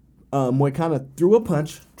 Moicano threw a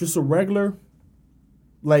punch, just a regular,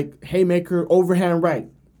 like, haymaker, overhand right.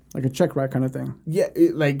 Like a check right kind of thing. Yeah,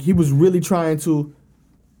 like, he was really trying to.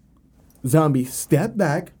 Zombie step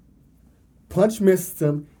back, punch missed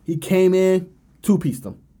him. He came in, two-pieced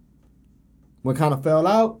him. Moicano fell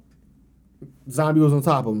out. Zombie was on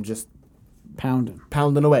top of him, just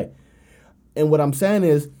pounding away. And what I'm saying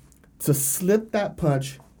is, to slip that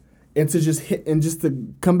punch and to just hit and just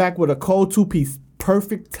to come back with a cold two-piece,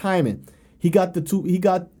 perfect timing. He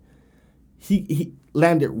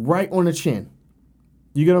landed right on the chin.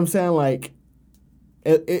 You get what I'm saying? Like,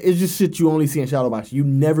 it's just shit you only see in shadow boxing. You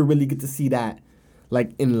never really get to see that,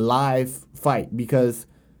 like, in live fight because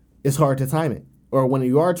it's hard to time it. Or when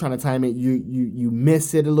you are trying to time it, you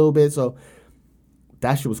miss it a little bit. So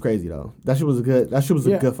that shit was crazy though. That shit was a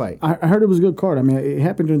good fight. I heard it was a good card. I mean, it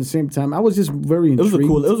happened during the same time. I was just very intrigued. It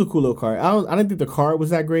was a cool little card. I didn't think the card was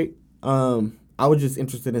that great. I was just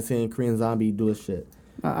interested in seeing Korean Zombie do his shit.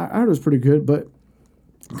 I heard it was pretty good, but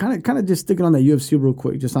kind of just sticking on that UFC real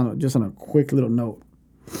quick, just on a quick little note.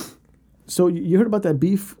 So you heard about that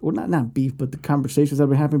beef? Well, not beef, but the conversations that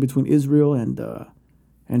were happening between Israel and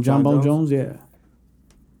John Bone Jones. Yeah.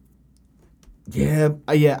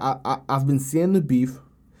 I've been seeing the beef.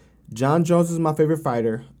 John Jones is my favorite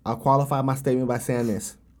fighter. I'll qualify my statement by saying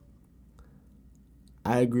this.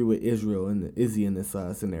 I agree with Israel and Izzy in this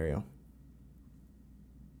scenario.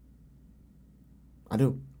 I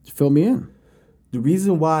do. Fill me in. The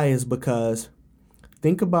reason why is because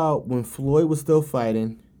think about when Floyd was still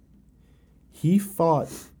fighting. He fought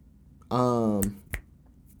Canelo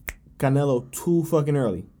too fucking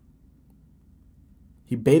early.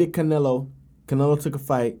 He baited Canelo. Canelo took a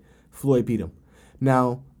fight. Floyd beat him.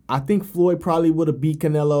 Now, I think Floyd probably would have beat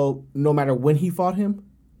Canelo no matter when he fought him.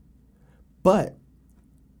 But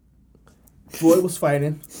Floyd was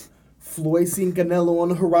fighting. Floyd seen Canelo on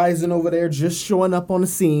the horizon over there, just showing up on the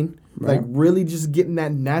scene. Right. Like, really just getting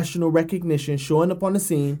that national recognition, showing up on the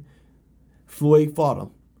scene. Floyd fought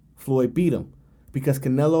him. Floyd beat him. Because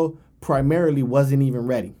Canelo primarily wasn't even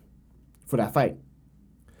ready for that fight.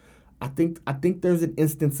 I think there's an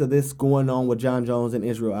instance of this going on with John Jones and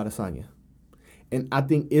Israel Adesanya. And I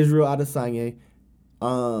think Israel Adesanya,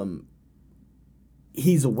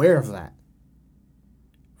 he's aware of that.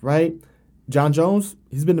 Right? John Jones,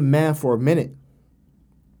 he's been the man for a minute.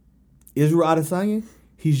 Israel Adesanya,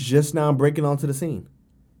 he's just now breaking onto the scene.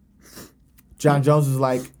 John Jones is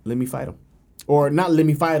like, let me fight him. Or not let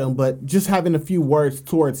me fight him, but just having a few words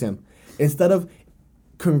towards him. Instead of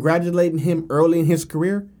congratulating him early in his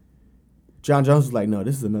career, John Jones is like, no,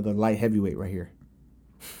 this is another light heavyweight right here.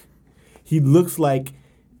 He looks like,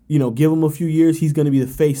 give him a few years, he's going to be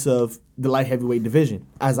the face of the light heavyweight division,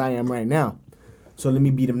 as I am right now. So let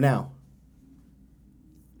me beat him now.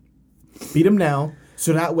 Beat him now,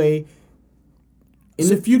 so that way, in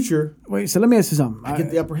the future, wait. So let me ask you something. I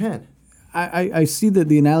get the upper hand. I see that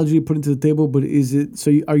the analogy you put into the table, but is it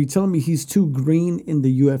so? Are you telling me he's too green in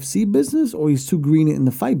the UFC business, or he's too green in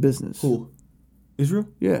the fight business? Who? Israel?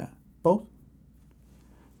 Yeah, Both.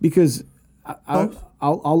 Because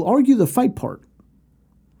I'll argue the fight part,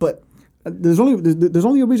 but there's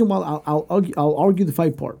only a reason why I'll argue the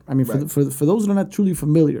fight part. I mean, Right. for those that are not truly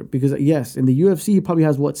familiar, because yes, in the UFC he probably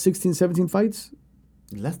has 16, 17 fights.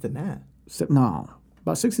 less than that. No,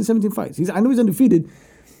 about 16, 17 fights. I know he's undefeated.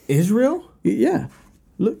 Israel? Yeah,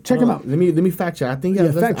 look, check him out. Let me fact check. I think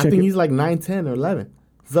fact check it. he's like 9, 10, or 11.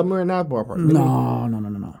 Somewhere in that ballpark. No.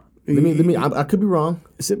 Let me. I could be wrong.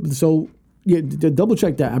 So yeah, double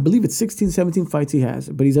check that. I believe it's 16, 17 fights he has,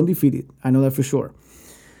 but he's undefeated. I know that for sure.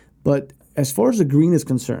 But as far as the green is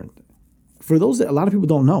concerned, for those that a lot of people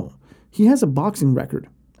don't know, he has a boxing record.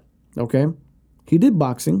 Okay, he did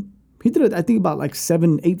boxing. He did, I think, about like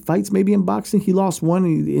 7, 8 fights maybe in boxing. He lost one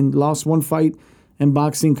and lost one fight in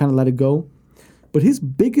boxing, kind of let it go. But his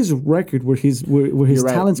biggest record where his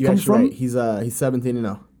talents come from. Right. He's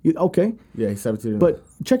 17-0. Okay. Yeah, he's 17-0. But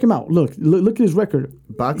check him out. Look at his record.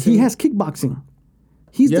 Boxing? He has kickboxing.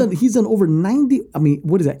 He's done over 90. I mean,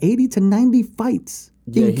 what is that? 80 to 90 fights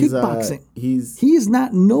in kickboxing. He is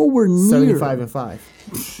not nowhere near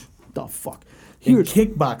 75-5. the fuck. In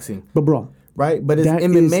kickboxing, But bro, right? But his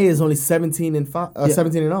MMA is only 17-5,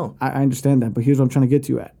 17-0. I understand that, but here's what I'm trying to get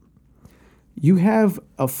to you at. You have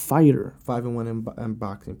a fighter. 5-1 in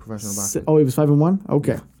boxing, professional boxing. Oh, he was 5-1.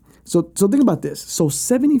 Okay. So think about this. So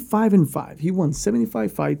 75-5. He won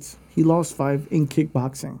 75 fights. He lost 5 in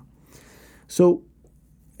kickboxing. So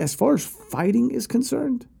as far as fighting is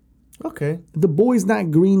concerned, Okay. the boy's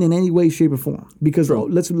not green in any way, shape, or form. Because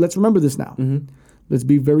let's remember this now. Mm-hmm. Let's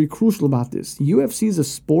be very crucial about this. UFC is a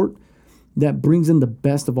sport that brings in the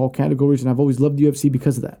best of all categories, and I've always loved UFC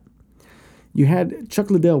because of that. You had Chuck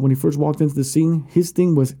Liddell when he first walked into the scene. His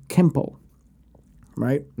thing was Kempo,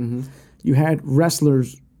 right? Mm-hmm. You had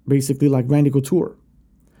wrestlers basically like Randy Couture.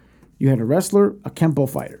 You had a wrestler, a Kempo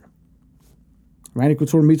fighter. Randy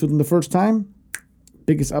Couture meets with him the first time,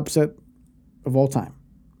 biggest upset of all time,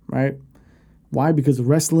 right? Why? Because the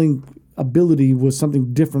wrestling ability was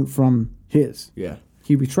something different from his. Yeah.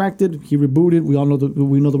 He retracted, he rebooted. We all know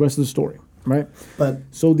the rest of the story, right? But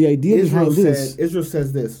so the idea behind this, Israel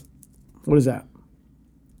says this. what is that?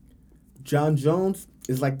 John Jones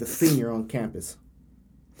is like the senior on campus.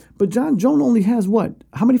 But John Jones only has what?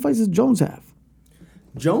 How many fights does Jones have?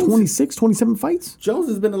 Jones 26, 27 fights? Jones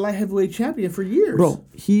has been a light heavyweight champion for years. Bro,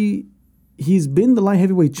 he's been the light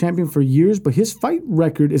heavyweight champion for years, but his fight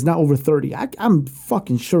record is not over 30. I'm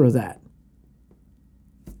fucking sure of that.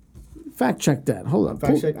 Fact check that. Hold on.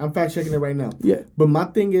 I'm fact checking it right now. Yeah. But my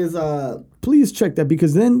thing is, Please check that,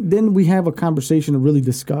 because then we have a conversation to really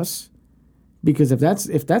discuss. Because if that's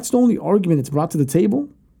the only argument that's brought to the table,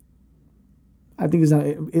 I think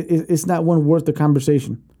it's not one worth the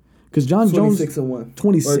conversation. Because John Jones 26-1,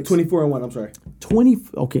 26 or 24-1. I'm sorry. 20.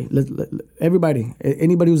 Okay, everybody,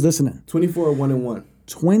 anybody who's listening, 24-1-1.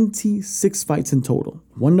 26 fights in total.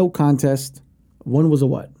 1 no contest. 1 was a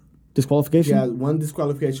what? Disqualification? Yeah, 1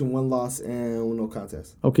 disqualification, 1 loss, and 1 no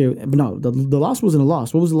contest. Okay, but no, the loss wasn't a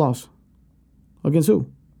loss. What was the loss? Against who?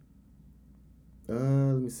 Let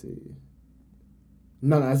me see.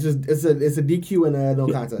 No, it's a DQ and a no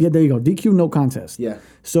contest. Yeah, there you go. DQ, no contest. Yeah.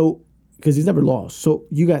 So, because he's never lost. So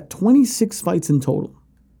you got 26 fights in total.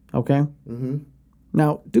 Okay? Mm-hmm.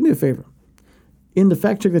 Now, do me a favor. In the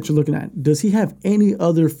fact check that you're looking at, does he have any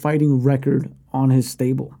other fighting record on his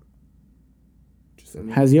stable?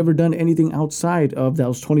 Has he ever done anything outside of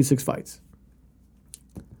those 26 fights?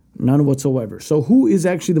 None whatsoever. So who is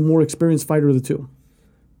actually the more experienced fighter of the two?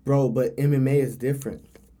 Bro, but MMA is different.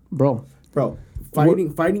 Bro,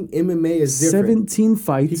 fighting MMA is different. 17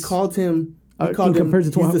 fights. He called him. compared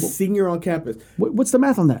to 20. He's the senior on campus. What's the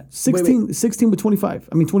math on that? 16 with 25.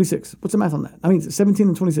 I mean 26. What's the math on that? I mean 17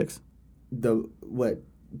 and 26. The what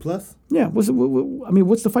plus? Yeah. What's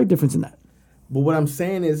the fight difference in that? But what I'm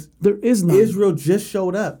saying is There is none. Israel just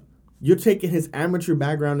showed up. You're taking his amateur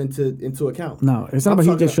background into account. No, it's not about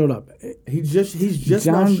he just showed up. He's just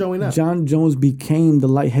now showing up. John Jones became the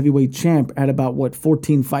light heavyweight champ at about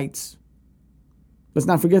 14 fights. Let's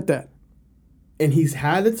not forget that. And he's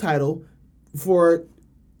had the title for.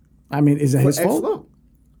 I mean, is that his fault? Long.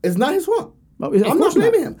 It's not his fault. Well, I'm not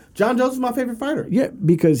blaming him. John Jones is my favorite fighter. Yeah,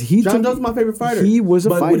 because John Jones is my favorite fighter. He was a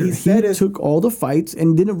but fighter. What he took all the fights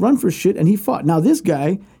and didn't run for shit, and he fought. Now this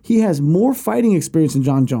guy, he has more fighting experience than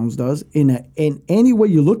John Jones does in any way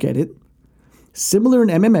you look at it. Similar in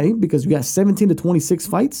MMA because you got 17 to 26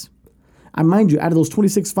 fights. I mind you, out of those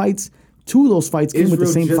 26 fights, 2 of those fights came with the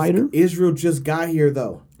same fighter. Israel just got here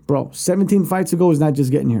though. Bro, 17 fights ago is not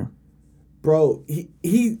just getting here. Bro,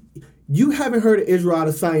 you haven't heard of Israel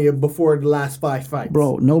Adesanya before the last 5 fights.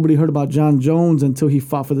 Bro, nobody heard about John Jones until he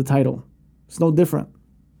fought for the title. It's no different.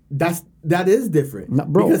 That is different. No,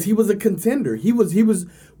 bro. Because he was a contender. He was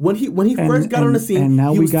when he first got on the scene, and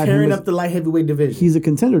now he we was got tearing up the light heavyweight division. He's a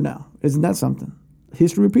contender now. Isn't that something?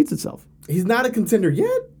 History repeats itself. He's not a contender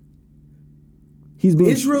yet. He's being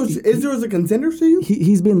Israel's a contender to you?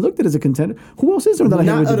 He's being looked at as a contender. Who else is there in the light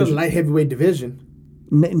heavyweight Not division? the light heavyweight division.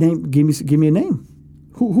 Name, give me a name.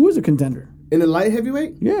 Who is a contender? In the light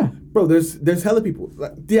heavyweight? Yeah. Bro, there's hella people.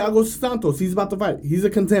 Like Thiago Santos, he's about to fight. He's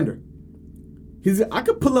a contender. I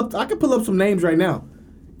could pull up some names right now.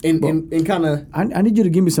 And kind of I need you to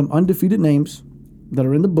give me some undefeated names that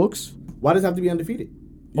are in the books. Why does it have to be undefeated?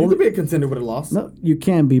 You could be a contender with a loss. No, you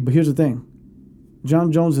can be, but here's the thing.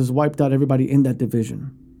 John Jones has wiped out everybody in that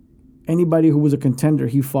division. Anybody who was a contender,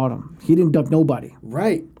 he fought him. He didn't duck nobody.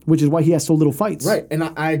 Right. Which is why he has so little fights. Right, and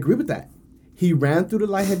I agree with that. He ran through the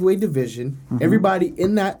light heavyweight division. Mm-hmm. Everybody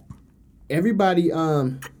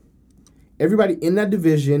in that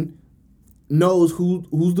division knows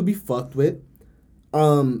who's to be fucked with.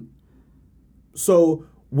 So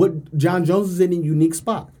what John Jones is in a unique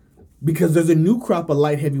spot because there's a new crop of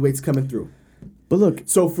light heavyweights coming through. But look,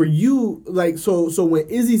 so for you, like, so when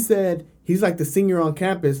Izzy said he's like the senior on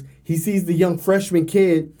campus, he sees the young freshman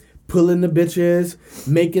kid pulling the bitches,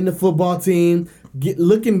 making the football team,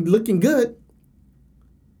 looking good.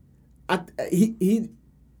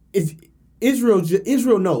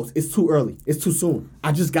 Israel knows it's too early. It's too soon.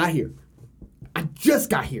 I just got here. I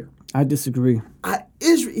disagree.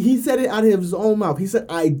 He said it out of his own mouth. He said,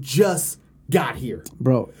 I just got here.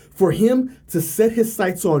 Bro. For him to set his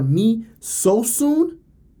sights on me so soon,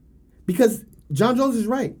 because John Jones is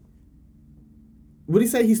right. What did he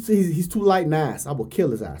say? He's too light in ass. I will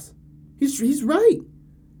kill his ass. He's right.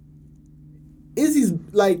 Izzy's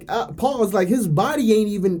like, Paul was like, his body ain't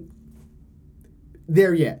even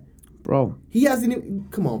there yet. Bro. He hasn't even,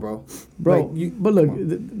 come on, bro. Bro, but look,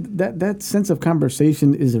 that sense of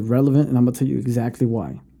conversation is irrelevant, and I'm going to tell you exactly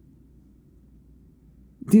why.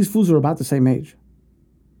 These fools are about the same age.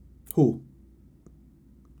 Who?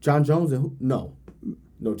 John Jones and who? No,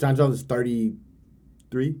 John Jones is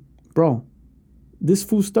 33. Bro, this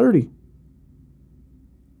fool's 30.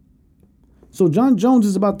 So John Jones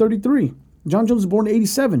is about 33. John Jones was born in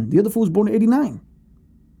 87. The other fool was born in 89.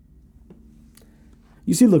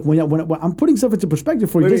 You see, look, when I'm putting stuff into perspective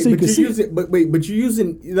for you, just so you can see. But you're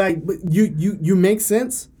using, like, you make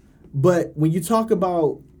sense, but when you talk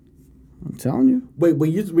about, I'm telling you.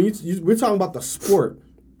 We're talking about the sport.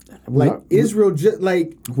 Like, Israel, just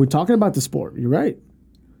like. We're talking about the sport. You're right.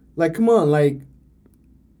 Like, come on, like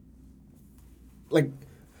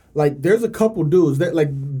there's a couple dudes that,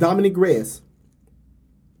 like, Dominic Reyes.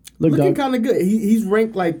 Looking kind of good. He's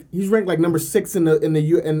ranked like number 6 in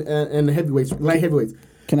the heavyweights, light heavyweights.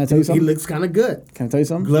 Can I tell you something? He looks kind of good. Can I tell you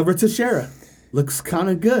something? Glover Teixeira looks kind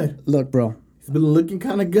of good. Look, bro. He's been looking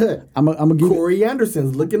kind of good. I'm gonna give Corey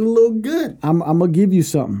Anderson's looking a little good. I'm gonna give you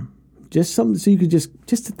something, just something so you could just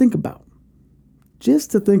to think about,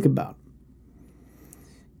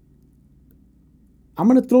 I'm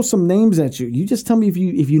gonna throw some names at you. You just tell me if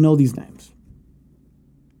you know these names.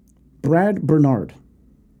 Brad Bernard.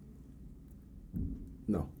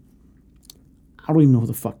 No. I don't even know who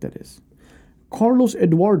the fuck that is. Carlos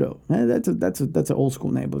Eduardo. That's an old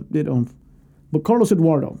school name, but they don't. But Carlos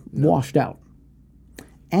Eduardo, washed out.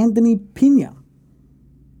 Anthony Pena.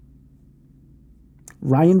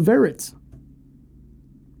 Ryan Verrett.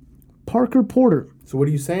 Parker Porter. So what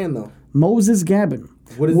are you saying, though? Moses Gabin.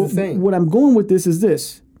 What is it saying? What I'm going with this is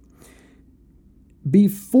this.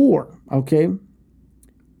 Before, okay,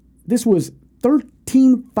 this was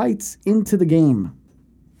 13 fights into the game.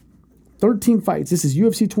 13 fights. This is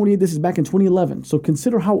UFC 28. This is back in 2011. So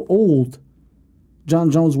consider how old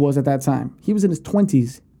John Jones was at that time. He was in his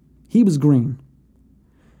 20s. He was green.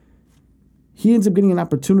 He ends up getting an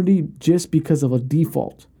opportunity just because of a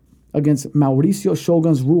default against Mauricio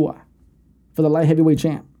Shoguns Rua. for the light heavyweight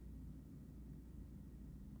champ.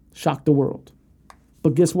 Shocked the world.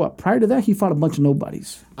 But guess what? Prior to that, he fought a bunch of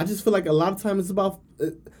nobodies. I just feel like a lot of times it's about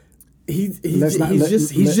he's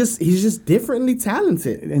just differently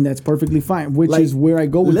talented, And that's perfectly fine, which is where I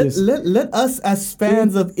go with this. Let us as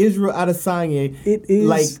fans of Israel Adesanya, it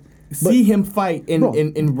is see him fight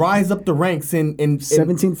and rise up the ranks in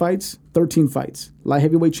 17 fights, 13 fights. Light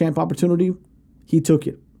heavyweight champ opportunity, he took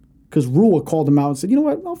it. Because Rua called him out and said, you know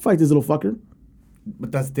what, I'll fight this little fucker.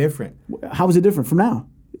 But that's different. How is it different from now?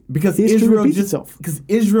 Because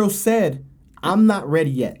Israel said, I'm not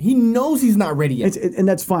ready yet. He knows he's not ready yet. And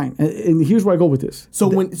that's fine. And here's where I go with this.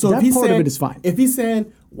 If he's part saying, of it is fine. If he's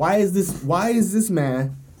saying, why is this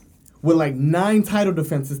man with like 9 title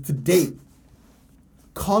defenses to date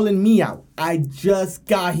calling me out? I just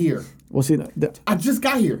got here. Well, see, I just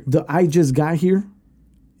got here. I just got here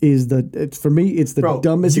is for me, it's the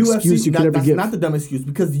dumbest excuse you could ever give. That's not the dumbest excuse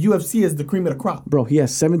because the UFC is the cream of the crop. Bro, he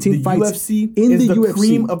has 17 fights. UFC in is the UFC.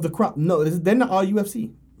 Cream of the crop. No, they're not all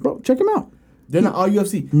UFC. Bro, check him out. They're not all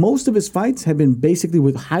UFC. Most of his fights have been basically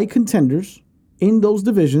with high contenders in those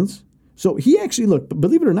divisions. So he actually, look,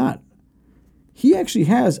 believe it or not, he actually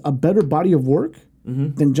has a better body of work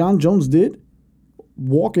than John Jones did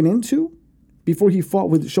walking into before he fought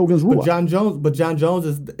with Shogun's Rua. But John Jones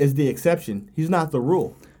is the exception. He's not the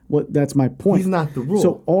rule. Well, that's my point. He's not the rule.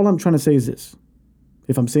 So all I'm trying to say is this,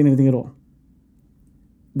 if I'm saying anything at all.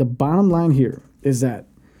 The bottom line here is that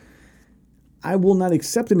I will not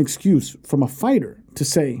accept an excuse from a fighter to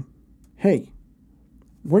say, hey,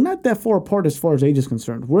 we're not that far apart as far as age is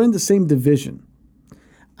concerned. We're in the same division.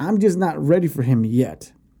 I'm just not ready for him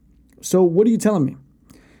yet. So what are you telling me?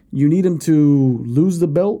 You need him to lose the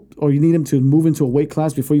belt or you need him to move into a weight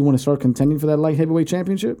class before you want to start contending for that light heavyweight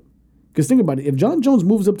championship? Because think about it. If John Jones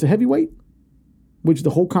moves up to heavyweight, which the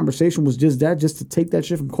whole conversation was just to take that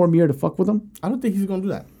shit from Cormier to fuck with him. I don't think he's going to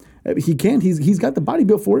do that. He can. He's got the body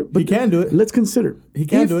built for it. But he can do it. Let's consider. He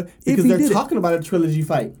can do it because they're talking about a trilogy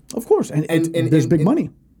fight. Of course. And there's big money.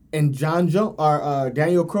 And John Jones, or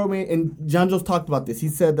Daniel Cormier, and John Jones talked about this. He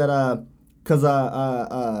said that because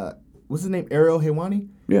what's his name? Ariel Helwani?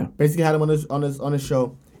 Yeah. Basically had him on his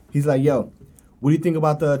show. He's like, yo, what do you think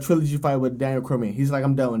about the trilogy fight with Daniel Cormier? He's like,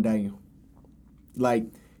 I'm done with Daniel. Like,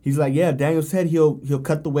 he's like, yeah, Daniel said he'll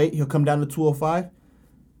cut the weight. He'll come down to 205.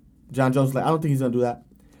 John Jones like, I don't think he's going to do that.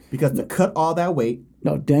 Because to cut all that weight.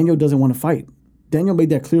 No, Daniel doesn't want to fight. Daniel made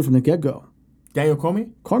that clear from the get-go. Daniel Cormier?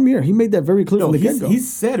 Cormier, he made that very clear from the get-go. He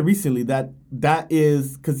said recently that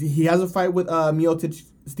is, because he has a fight with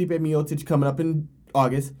Stipe Miocic coming up in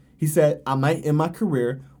August. He said, I might end my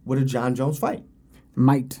career with a John Jones fight.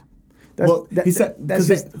 Might. He said, that's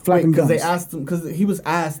just flapping guns. Because they asked him, because he was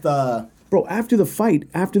asked... Bro, after the fight,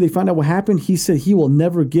 after they found out what happened, he said he will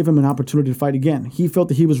never give him an opportunity to fight again. He felt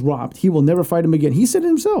that he was robbed. He will never fight him again. He said it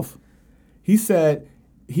himself. He said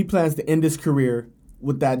he plans to end his career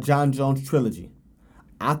with that John Jones trilogy.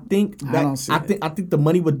 I think the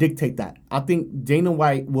money would dictate that. I think Dana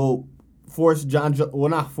White will force John Jones, well,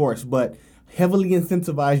 not force, but heavily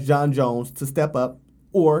incentivize John Jones to step up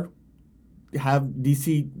or have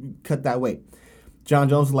DC cut that weight. John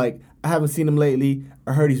Jones like, I haven't seen him lately.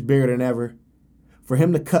 I heard he's bigger than ever. For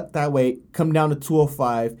him to cut that weight, come down to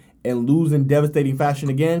 205, and lose in devastating fashion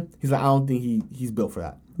again, he's like, I don't think he's built for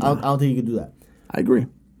that. I don't think he can do that. I agree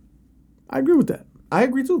with that. I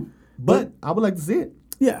agree too. But I would like to see it.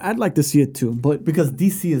 Yeah, I'd like to see it too. But because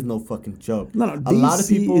DC is no fucking joke. No, DC a lot of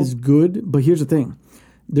people is good, but here's the thing.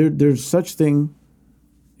 There's such thing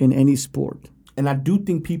in any sport. And I do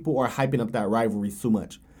think people are hyping up that rivalry too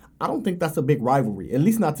much. I don't think that's a big rivalry, at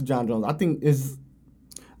least not to John Jones. I think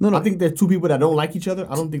I think there's two people that don't like each other.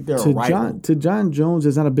 I don't think they're a rival. To John Jones,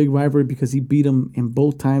 it's not a big rivalry because he beat him in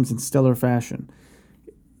both times in stellar fashion.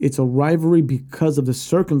 It's a rivalry because of the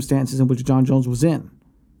circumstances in which John Jones was in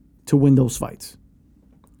to win those fights.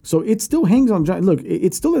 So it still hangs on John. Look,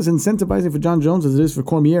 it's still as incentivizing for John Jones as it is for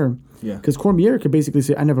Cormier. Yeah. Because Cormier could basically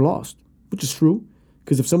say, I never lost, which is true.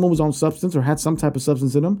 Because if someone was on substance or had some type of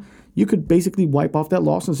substance in them, you could basically wipe off that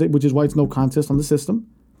loss and say, which is why it's no contest on the system.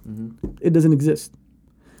 Mm-hmm. It doesn't exist.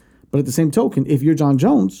 But at the same token, if you're John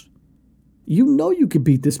Jones, you know you could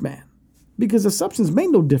beat this man. Because the substance made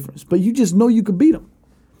no difference. But you just know you could beat him.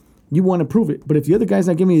 You want to prove it. But if the other guy's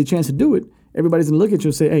not giving you the chance to do it, everybody's going to look at you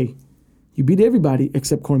and say, hey, you beat everybody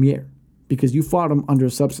except Cormier. Because you fought him under a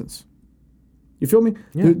substance. You feel me?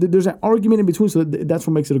 Yeah. There's an argument in between, so that's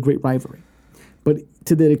what makes it a great rivalry. But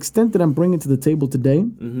to the extent that I'm bringing to the table today,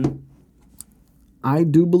 mm-hmm. I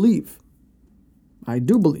do believe,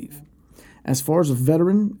 as far as a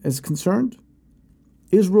veteran is concerned,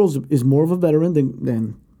 Israel is more of a veteran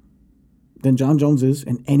than John Jones is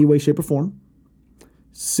in any way, shape, or form.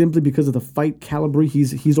 simply because of the fight caliber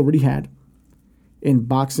he's already had in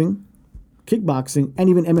boxing, kickboxing, and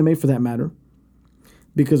even MMA for that matter.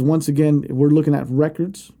 Because once again, we're looking at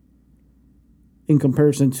records in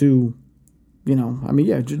comparison to,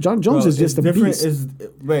 John Jones is just a beast.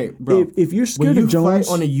 Wait, bro. If you're scared when of Jones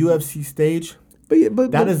fight on a UFC stage,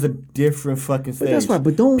 that is a different fucking stage. But that's why.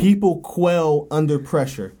 But don't people quell under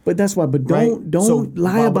pressure. But that's why. But don't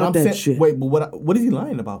lie about that shit. Wait, but what is he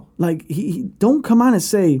lying about? Like he don't come on and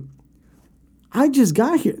say, "I just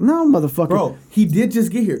got here." No, motherfucker. Bro, he did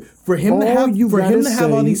just get here. For him to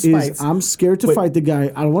have all these fights, I'm scared to fight the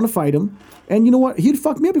guy. I don't want to fight him. And you know what? He'd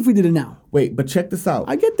fuck me up if we did it now. Wait, but check this out.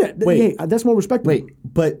 I get that. Wait, hey, that's more respectable. Wait,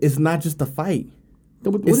 but it's not just the fight.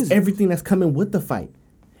 It's everything that's coming with the fight.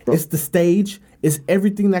 Bro. It's the stage. It's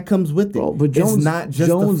everything that comes with it. Bro, but Jones, it's not just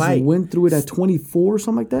Jones the fight. Went through it at 24 or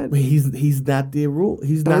something like that. But he's not the rule.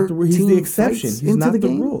 He's not the rule. He's the exception. He's not the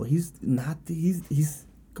rule. He's not the. He's.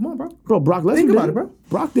 Come on, bro. Bro, Brock Lesnar. Think about it, bro.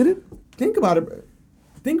 Brock did it. Think about it, bro.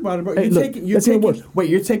 Think about it, bro. Hey,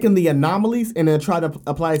 You're taking the anomalies and then try to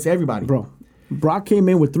apply it to everybody, bro. Brock came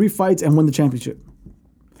in with 3 fights and won the championship.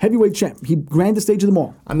 Heavyweight champ. He ran the stage of them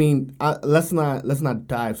all. I mean, let's not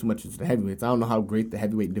dive too much into the heavyweights. I don't know how great the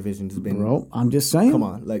heavyweight division has been. Bro, I'm just saying. Come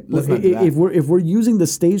on, let's not do that. If we're using the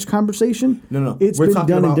stage conversation, no, it's been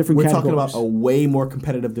done in different categories. We're talking about a way more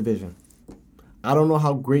competitive division. I don't know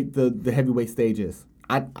how great the heavyweight stage is.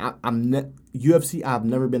 UFC. I've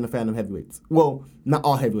never been a fan of heavyweights. Well, not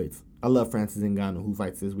all heavyweights. I love Francis Ngannou, who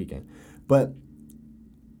fights this weekend, but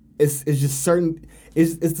it's just certain.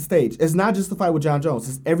 It's the stage. It's not just the fight with John Jones.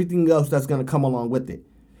 It's everything else that's going to come along with it.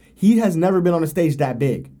 He has never been on a stage that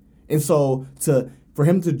big, and so for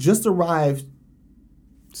him to just arrive,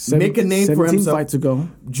 make a name for himself. Fights ago,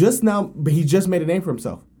 just now, but he just made a name for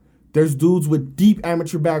himself. There's dudes with deep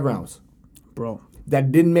amateur backgrounds, bro,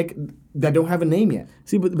 that don't have a name yet.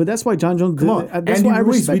 See, but that's why John Jones. Come on, That's Andy why I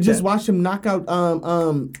Ruiz. respect We just that. watched him knock out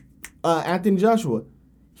Anthony Joshua.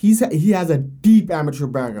 He has a deep amateur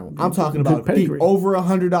background. I'm talking about deep, over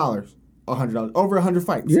 $100, over 100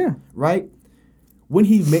 fights. Yeah, right. When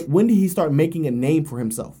did he start making a name for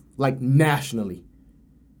himself, like nationally?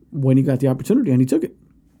 When he got the opportunity and he took it.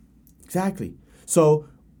 Exactly. So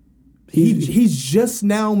he's just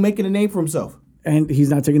now making a name for himself, and he's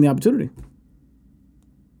not taking the opportunity.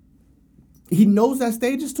 He knows that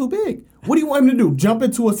stage is too big. What do you want him to do? Jump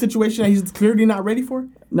into a situation that he's clearly not ready for?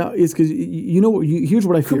 No, it's because here's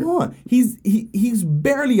what I fear. Come on, he's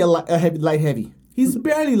barely a light heavy. He's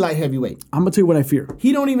barely light heavyweight. I'm gonna tell you what I fear.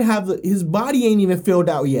 He don't even have his body ain't even filled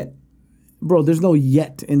out yet. Bro, there's no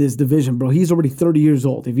yet in this division, bro. He's already 30 years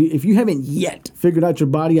old. If you haven't yet figured out your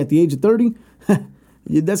body at the age of 30,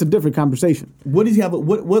 that's a different conversation. What does he have?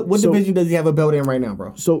 What division does he have a belt in right now,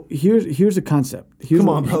 bro? So here's a concept. Come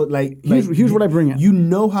on, bro. Here's what I bring in. You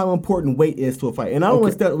know how important weight is to a fight, and I don't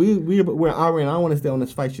want to stay. We're an hour in. I don't want to stay on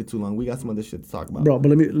this fight shit too long. We got some other shit to talk about, bro. But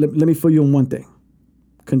let me fill you on one thing.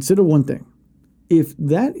 Consider one thing. If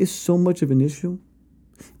that is so much of an issue,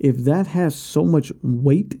 if that has so much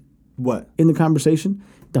weight, what in the conversation,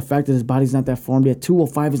 the fact that his body's not that formed yet,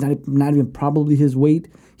 205 is not even probably his weight.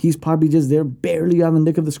 He's probably just there, barely on the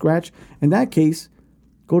nick of the scratch. In that case,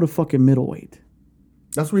 go to fucking middleweight.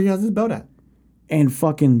 That's where he has his belt at. And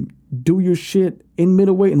fucking do your shit in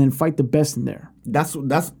middleweight and then fight the best in there.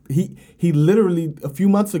 He literally a few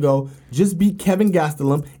months ago just beat Kevin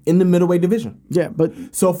Gastelum in the middleweight division. Yeah, but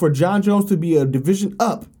so for John Jones to be a division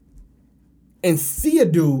up and see a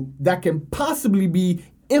dude that can possibly be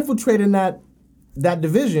infiltrating that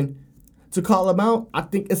division to call him out, I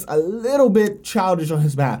think it's a little bit childish on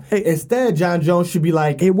his behalf. Instead, John Jones should be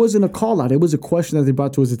like... It wasn't a call-out. It was a question that they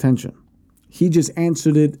brought to his attention. He just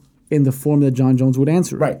answered it in the form that John Jones would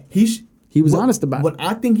answer it. Right. He was honest about it. What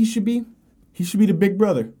I think he should be the big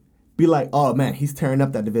brother. Be like, oh, man, he's tearing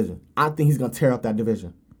up that division. I think he's going to tear up that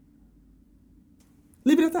division.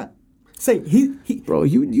 Leave it at that. Say, Bro,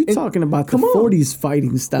 you talking about the 40s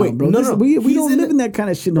fighting style, bro. No. We don't live in that kind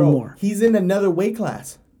of shit no more. He's in another weight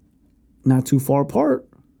class. Not too far apart.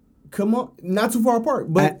 Come on. Not too far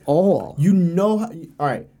apart. But at all. You know how... All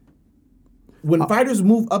right. When fighters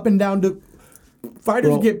move up and down...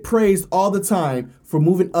 Fighters get praised all the time for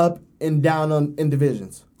moving up and down in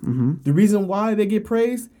divisions. Mm-hmm. The reason why they get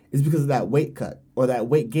praised is because of that weight cut or that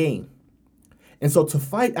weight gain. And so to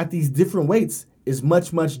fight at these different weights is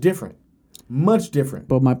much, much different. Much different.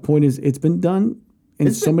 But my point is, it's been done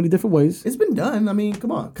in so many different ways. It's been done. I mean,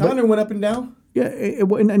 come on. Conor went up and down. Yeah,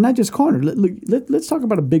 and not just Conor. Let's talk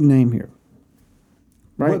about a big name here.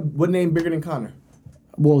 Right? What name bigger than Conor?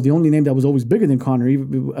 Well, the only name that was always bigger than Conor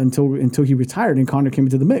until he retired and Conor came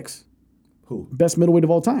into the mix. Who? Best middleweight of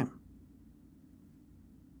all time.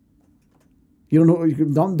 You don't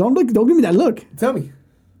know. Don't give me that look. Tell me.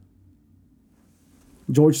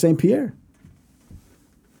 George St. Pierre.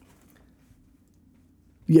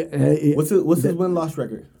 Yeah. What's his win-loss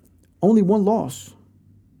record? Only one loss.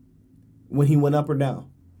 When he went up or down?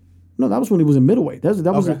 No, that was when he was in middleweight. That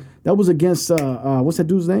was against what's that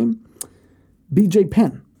dude's name? BJ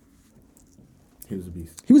Penn. He was a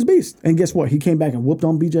beast. He was a beast. And guess what? He came back and whooped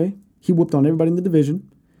on BJ. He whooped on everybody in the division.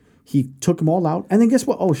 He took them all out. And then guess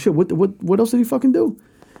what? Oh shit! What else did he fucking do?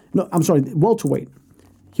 No, I'm sorry, welterweight.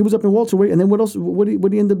 He was up in welterweight, and then what else? What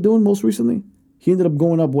did he end up doing most recently? He ended up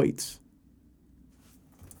going up weights.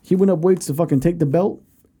 He went up weights to fucking take the belt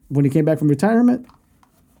when he came back from retirement.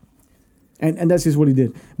 And that's just what he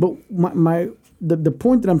did. But the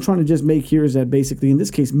point that I'm trying to just make here is that basically in this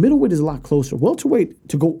case, middleweight is a lot closer. Welterweight,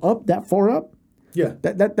 to go up that far up, yeah,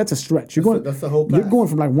 that's a stretch. That's the whole class. You're going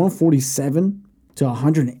from like 147 to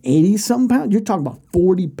 180 something pounds. You're talking about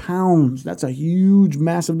 40 pounds. That's a huge,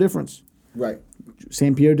 massive difference. Right.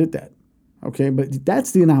 St. Pierre did that. Okay, but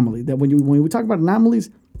that's the anomaly. That when we talk about anomalies,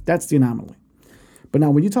 that's the anomaly. But now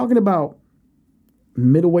when you're talking about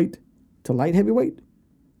middleweight to light heavyweight,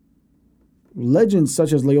 legends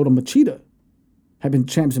such as Lyoto Machida have been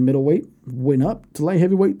champs in middleweight, went up to light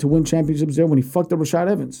heavyweight to win championships there when he fucked up Rashad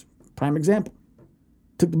Evans. Prime example.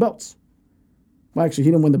 Took the belts. Well, actually,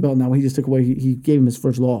 he didn't win the belt now. He just took away, he gave him his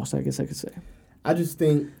first loss, I guess I could say. I just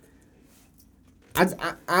think,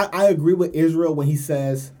 I agree with Israel when he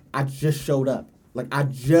says, I just showed up. Like,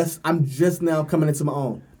 I'm just now coming into my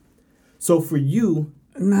own. So for you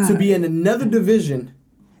to be in another division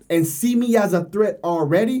and see me as a threat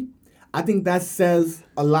already, I think that says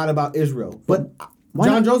a lot about Israel. But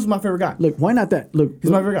John Jones is my favorite guy. Look, why not that? Look,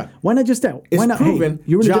 he's my favorite guy. Why not just that? It's why not? proven Hey,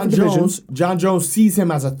 you're in a different division. John Jones sees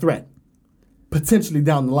him as a threat, potentially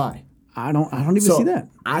down the line. I don't even see that.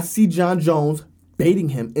 I see John Jones baiting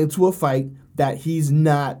him into a fight that he's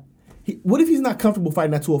not. What if he's not comfortable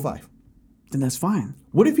fighting at 205? Then that's fine.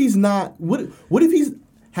 What if he's not? What if he's?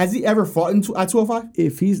 Has he ever fought at 205?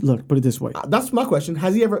 If he's, look, put it this way. That's my question.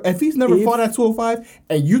 Has he ever? If he's never fought at 205,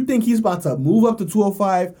 and you think he's about to move up to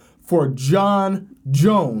 205 for John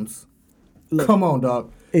Jones, look, come on,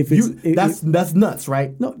 dog. That's nuts,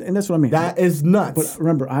 right? No, and that's what I mean. That is nuts. But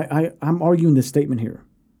remember, I'm arguing this statement here,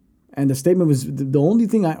 and the statement was the only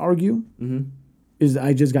thing I argue is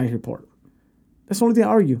I just got here part. That's the only thing I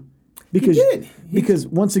argue. Because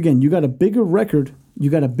once again, you got a bigger record, you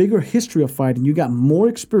got a bigger history of fighting, you got more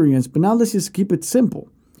experience. But now let's just keep it simple.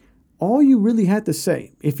 All you really had to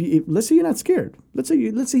say, if let's say you're not scared, let's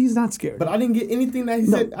say he's not scared. But I didn't get anything that he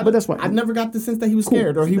said. But that's why I never got the sense that he was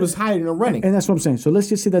scared or he was hiding or running. And that's what I'm saying. So let's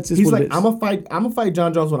just say that's just he's what like, it is. I'm gonna fight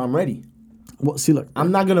John Jones when I'm ready. Well, see, look,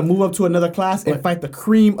 I'm not gonna move up to another class and fight the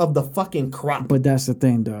cream of the fucking crop. But that's the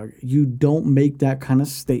thing, dog. You don't make that kind of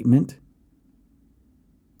statement.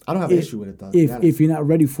 I don't have an issue with it, though. If you're not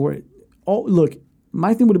ready for it. Oh, look,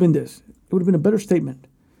 my thing would have been this. It would have been a better statement.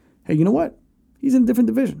 Hey, you know what? He's in a different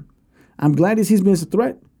division. I'm glad he sees me as a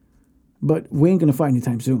threat, but we ain't going to fight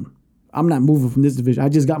anytime soon. I'm not moving from this division. I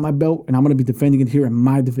just got my belt, and I'm going to be defending it here in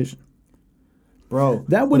my division. Bro.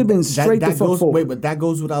 That would have been straight the fuck forward. Wait, but that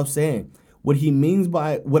goes without saying. What he means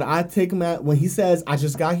by, what I take him at, when he says, I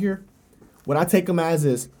just got here, what I take him as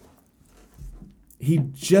is, he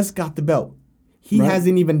just got the belt. He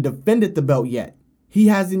hasn't even defended the belt yet. He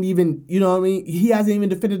hasn't even, you know what I mean? He hasn't even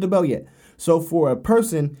defended the belt yet. So for a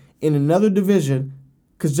person in another division,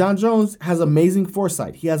 because John Jones has amazing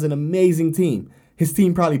foresight. He has an amazing team. His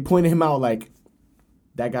team probably pointed him out like,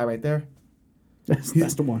 that guy right there.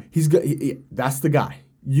 That's the one. He's good. That's the guy.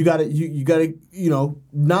 You gotta, you know,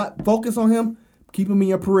 not focus on him. Keep him in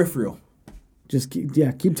your peripheral. Just keep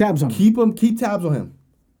tabs on him. Keep tabs on him.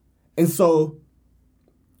 And so,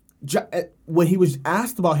 when he was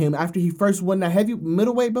asked about him after he first won that heavy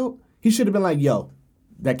middleweight belt, he should have been like, yo,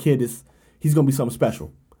 that kid he's going to be something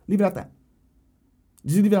special. Leave it at that.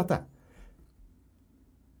 Just leave it at that.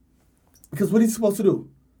 Because what he's supposed to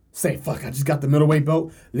do? Say, fuck, I just got the middleweight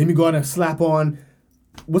belt. Let me go ahead and slap on,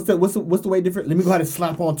 what's the weight difference? Let me go ahead and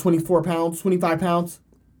slap on 24 pounds, 25 pounds,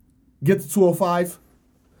 get to 205.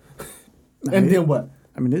 And then what?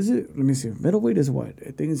 I mean, is it, let me see, middleweight is what?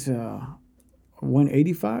 I think it's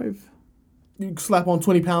 185. You slap on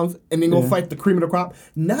 20 pounds and then go fight the cream of the crop.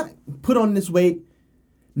 Not put on this weight.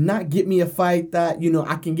 Not get me a fight that, you know,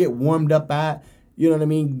 I can get warmed up at. You know what I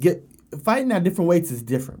mean? Fighting at different weights is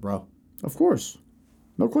different, bro. Of course.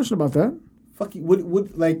 No question about that. Fuck you.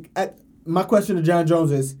 My question to John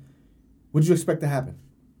Jones is, what do you expect to happen?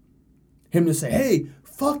 Him to say, hey,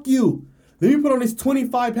 fuck you. Let me put on this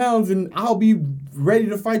 25 pounds and I'll be ready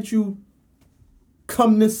to fight you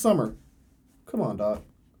come this summer. Come on, dog.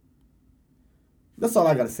 That's all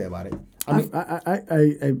I got to say about it. I mean,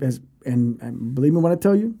 and believe me when I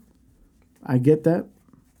tell you, I get that.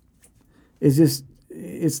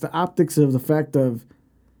 It's the optics of the fact of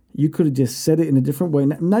you could have just said it in a different way,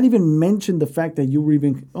 not even mention the fact that you were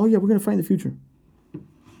even. Oh yeah, we're gonna fight in the future.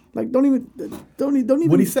 Like don't even.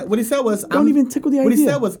 What he said was don't even tickle the idea. What he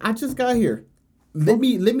said was, I just got here. Let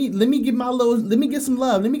me get my low. Let me get some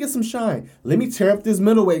love. Let me get some shine. Let me tear up this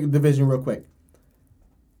middleweight division real quick.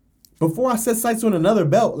 Before I set sights on another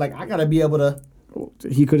belt, like I gotta be able to.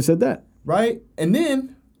 He could have said that, right? And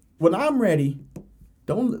then when I'm ready,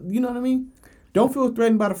 you know what I mean? Don't feel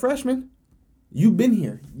threatened by the freshman. You've been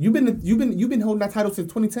here. You've been holding that title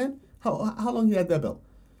since 2010. How long you had that belt?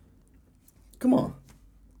 Come on.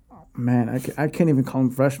 Man, I can't even call him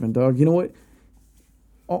freshman, dog. You know what?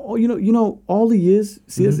 You know, all he is.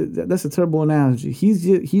 See, that's a terrible analogy.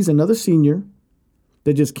 He's another senior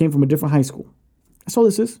that just came from a different high school. That's all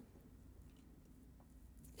this is.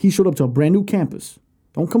 He showed up to a brand new campus.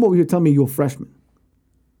 Don't come over here telling me you're a freshman.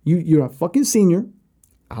 You're a fucking senior.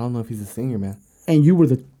 I don't know if he's a senior, man. And you were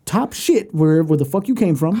the top shit where the fuck you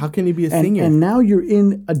came from. How can he be a senior? And now you're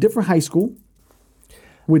in a different high school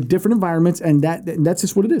with different environments, and that's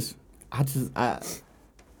just what it is. I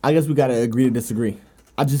guess we gotta agree to disagree.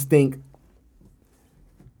 I just think,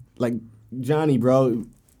 like, Johnny, bro,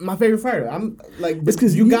 my favorite fighter. I'm like, it's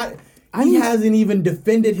because he hasn't even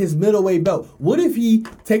defended his middleweight belt. What if he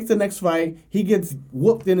takes the next fight, he gets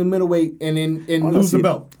whooped in the middleweight, and lose the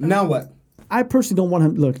belt? Now what? I personally don't want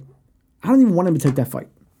him. Look, I don't even want him to take that fight.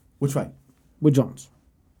 Which fight? With Jones.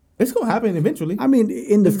 It's gonna happen eventually. I mean,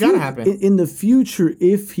 it's gotta happen. In the future,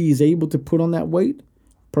 if he's able to put on that weight,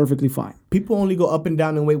 perfectly fine. People only go up and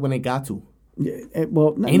down in weight when they got to. Yeah,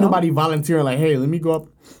 well, nobody volunteering like, hey, let me go up,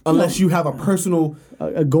 unless you have a personal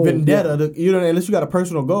a goal, vendetta. Yeah. Unless you got a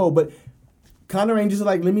personal goal. But Conor ain't just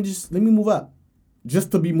like, let me move up,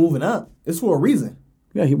 just to be moving up. It's for a reason.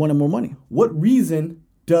 Yeah, he wanted more money. What reason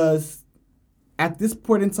does, at this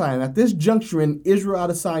point in time, at this juncture in Israel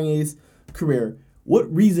Adesanya's career,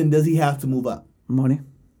 what reason does he have to move up? Money.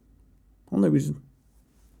 Only reason.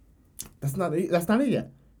 That's not it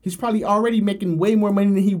yet. He's probably already making way more money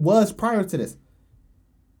than he was prior to this.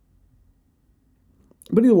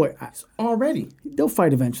 But either way, they'll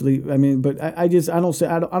fight eventually. I mean, but I don't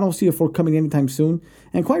see it coming anytime soon.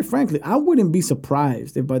 And quite frankly, I wouldn't be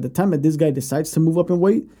surprised if by the time that this guy decides to move up in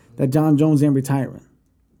weight, that John Jones ain't retiring.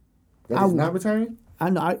 That he's not retiring?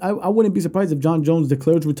 I wouldn't be surprised if John Jones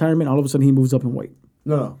declares retirement. All of a sudden, he moves up in weight.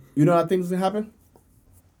 No. You know what I think is gonna happen?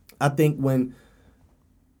 I think when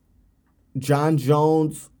John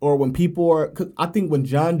Jones, or when people are, I think when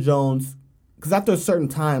John Jones, because after a certain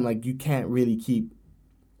time, like, you can't really keep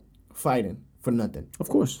fighting for nothing. Of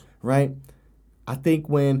course. Right? I think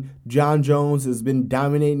when John Jones has been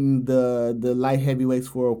dominating the light heavyweights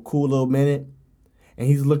for a cool little minute, and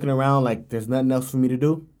he's looking around like there's nothing else for me to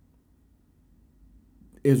do,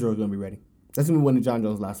 Israel's going to be ready. That's going to be one of John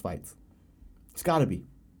Jones' last fights. It's got to be.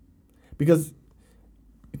 Because,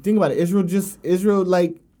 think about it, Israel,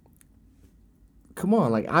 like, come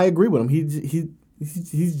on, like, I agree with him.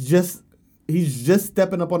 He's just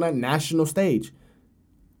stepping up on that national stage.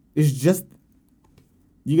 It's just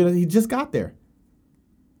he just got there.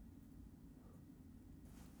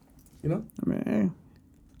 You know? I mean,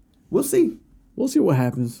 we'll see. We'll see what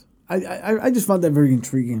happens. I just found that very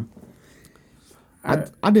intriguing.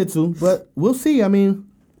 I did too, but we'll see. I mean,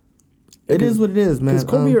 it is what it is, man. Because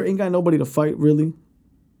Colby ain't got nobody to fight, really.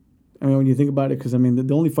 I mean, when you think about it, because, I mean,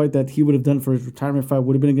 the only fight that he would have done for his retirement fight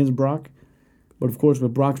would have been against Brock. But, of course,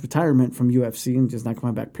 with Brock's retirement from UFC and just not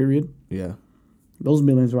coming back, period. Yeah. Those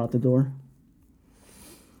millions are out the door.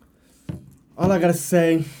 All I got to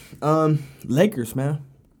say, Lakers, man.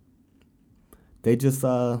 They just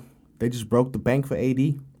broke the bank for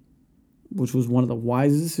AD. Which was one of the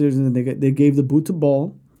wisest decisions. They gave the boot to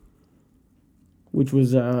Ball, which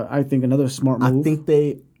was, I think, another smart move.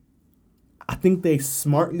 I think they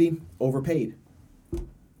smartly overpaid.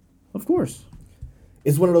 Of course.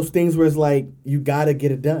 It's one of those things where it's like, you got to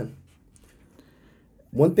get it done.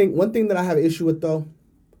 One thing that I have an issue with, though,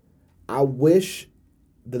 I wish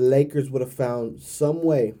the Lakers would have found some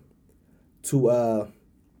way to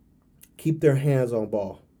keep their hands on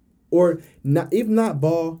Ball. Or, not, if not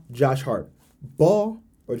Ball, Josh Hart. Ball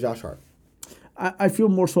or Josh Hart? I feel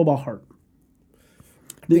more so about Hart.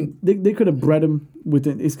 They could have bred him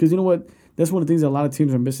within. It's because, you know what? That's one of the things that a lot of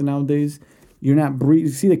teams are missing nowadays. You're not breed.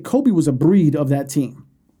 See, that Kobe was a breed of that team.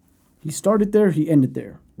 He started there. He ended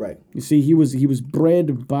there. Right. You see, he was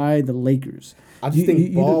bred by the Lakers. I just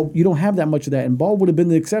think Ball. You don't have that much of that, and Ball would have been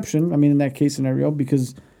the exception. I mean, in that case scenario,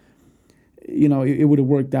 because it would have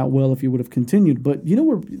worked out well if he would have continued. But you know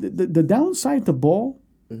where the downside to Ball,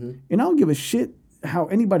 and I don't give a shit how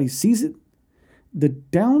anybody sees it. The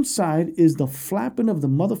downside is the flapping of the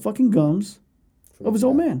motherfucking gums of his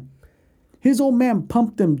old man. His old man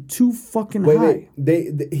pumped him too fucking high.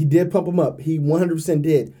 He did pump him up. He 100%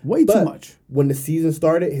 did. Way too much. When the season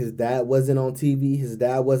started, his dad wasn't on TV. His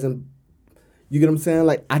dad wasn't. You get what I'm saying?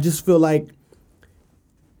 Like, I just feel like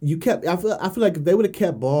I feel like if they would have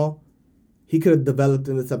kept Ball, he could have developed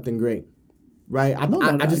into something great, right?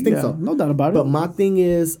 I just think so. No doubt about it. But my thing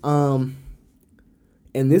is, and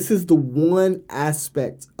this is the one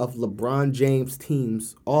aspect of LeBron James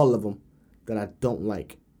teams, all of them, that I don't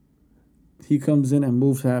like. He comes in and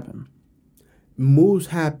moves happen. Moves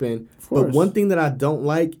happen. But one thing that I don't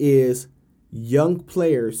like is young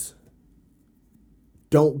players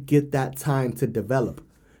don't get that time to develop.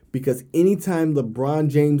 Because anytime LeBron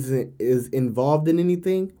James is involved in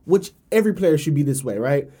anything, which every player should be this way,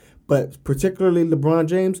 right? But particularly LeBron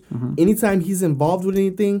James, anytime he's involved with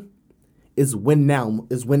anything, is win now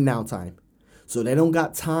time. So they don't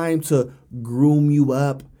got time to groom you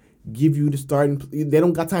up, give you the starting. They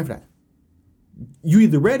don't got time for that. You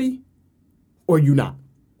either ready or you not.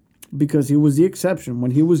 Because he was the exception.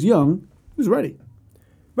 When he was young, he was ready.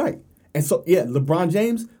 Right. And so, yeah, LeBron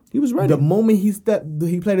James, he was ready. The moment he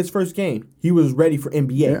played his first game, he was ready for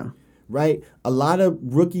NBA. Yeah. Right? A lot of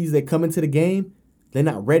rookies that come into the game, they're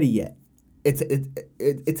not ready yet.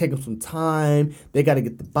 It takes them some time. They got to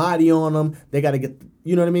get the body on them. They got to get,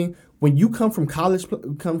 you know what I mean? When you come from college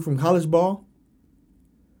ball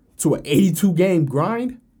to an 82 game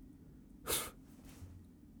grind,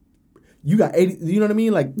 you got 80. You know what I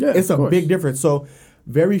mean? Like, it's a big difference. So,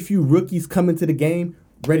 very few rookies come into the game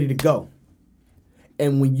ready to go.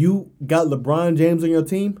 And when you got LeBron James on your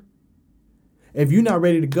team, if you're not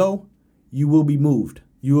ready to go, you will be moved.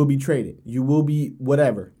 You will be traded. You will be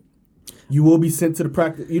whatever. You will be sent to the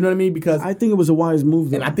practice. You know what I mean? Because I think it was a wise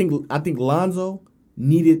move. And I think Lonzo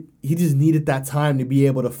just needed that time to be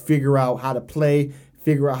able to figure out how to play,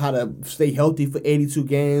 figure out how to stay healthy for 82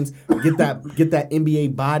 games, get that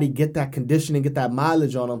NBA body, get that conditioning, get that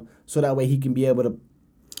mileage on him, so that way he can be able to.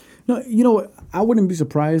 No, you know what? I wouldn't be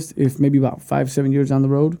surprised if maybe about 5-7 years down the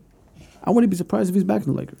road, I wouldn't be surprised if he's back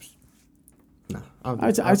in the Lakers. No,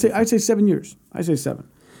 I'd say 7 years. I say 7,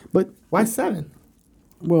 but why 7?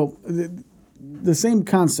 Well, the same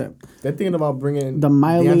concept. They're thinking about bringing the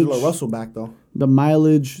mileage, D'Angelo Russell back, though. The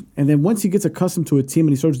mileage, and then once he gets accustomed to a team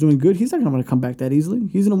and he starts doing good, he's not going to want to come back that easily.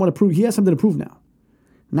 He's going to want to prove. He has something to prove now.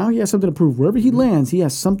 Now he has something to prove. Wherever he lands, he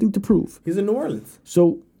has something to prove. He's in New Orleans.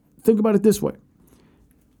 So think about it this way.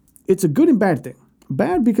 It's a good and bad thing.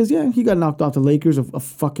 Bad because, he got knocked off the Lakers, a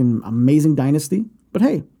fucking amazing dynasty. But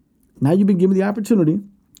hey, now you've been given the opportunity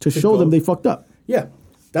to show them they fucked up. Yeah,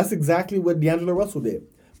 that's exactly what D'Angelo Russell did.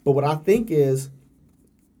 But what I think is,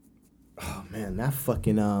 oh man, that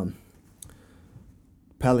fucking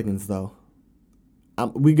Pelicans though.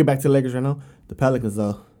 We get back to the Lakers right now. The Pelicans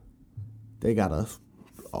though, they got a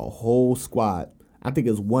whole squad. I think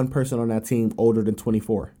there's one person on that team older than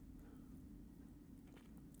 24.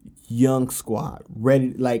 Young squad,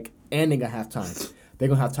 ready, and they gonna have time. They're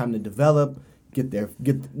gonna have time to develop, get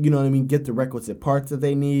you know what I mean, get the requisite parts that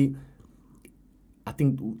they need. I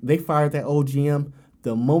think they fired that old GM.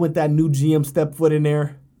 The moment that new GM stepped foot in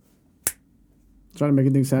there, trying to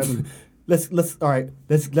make things happen. Let's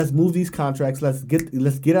move these contracts. Let's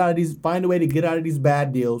get out of these. Find a way to get out of these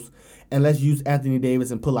bad deals, and let's use Anthony Davis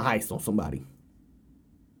and pull a heist on somebody.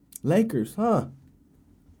 Lakers, huh?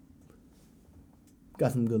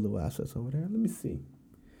 Got some good little assets over there. Let me see.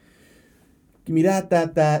 Give me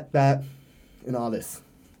that, and all this.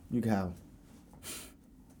 You can have.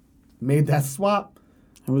 Made that swap.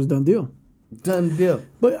 It was a done deal. Done deal.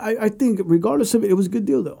 But I think regardless of it, it was a good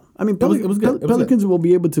deal, though. I mean, it was good. Pelicans will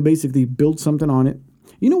be able to basically build something on it.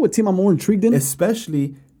 You know what team I'm more intrigued in?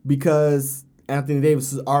 Especially because Anthony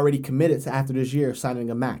Davis is already committed to, after this year, signing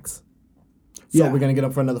a max. So we're going to get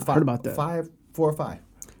him for another 5. I heard about that. 4 or 5.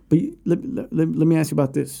 But let me ask you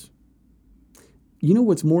about this. You know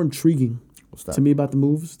what's more intriguing to me about the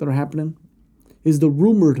moves that are happening? Is the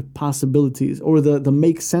rumored possibilities, or the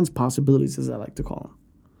make sense possibilities, as I like to call them.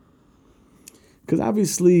 Because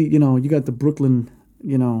obviously, you got the Brooklyn,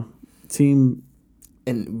 team.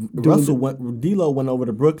 And D'Lo went over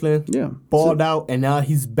to Brooklyn, balled out, and now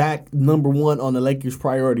he's back number 1 on the Lakers'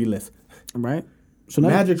 priority list. Right. So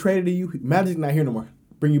Magic traded to you. Magic's not here no more.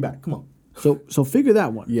 Bring you back. Come on. So figure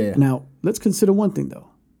that one. Yeah. Now, let's consider one thing, though.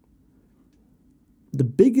 The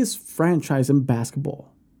biggest franchise in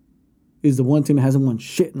basketball is the one team that hasn't won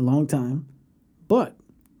shit in a long time, but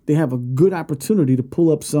they have a good opportunity to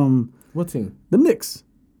pull up some What team? The Knicks.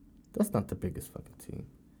 That's not the biggest fucking team.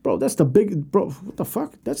 Bro, that's the big... Bro, what the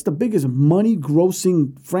fuck? That's the biggest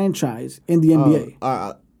money-grossing franchise in the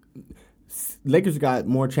NBA. Lakers got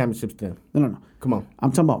more championships than them. No. Come on.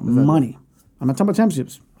 I'm talking about money. I'm not talking about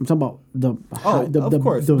championships. I'm talking about of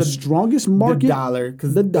course. the strongest market. The dollar,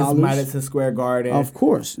 because it's Madison Square Garden. Of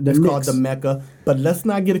course. It's called the Mecca. But let's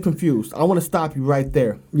not get it confused. I want to stop you right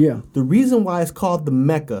there. Yeah. The reason why it's called the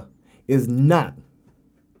Mecca is not,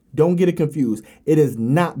 don't get it confused, it is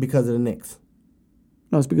not because of the Knicks.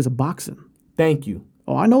 No, it's because of boxing. Thank you.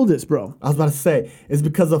 Oh, I know this, bro. I was about to say, it's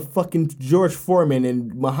because of fucking George Foreman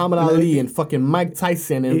and Muhammad Ali and fucking Mike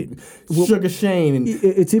Tyson and Sugar Shane. And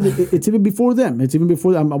it's even before them. It's even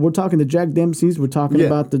before them. We're talking the Jack Dempseys. We're talking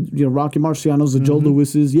about the Rocky Marcianos, the Joe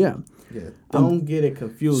Lewises. Yeah. Don't get it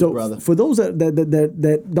confused, brother. For those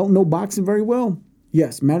that don't know boxing very well,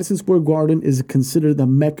 yes, Madison Square Garden is considered the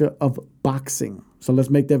Mecca of boxing. So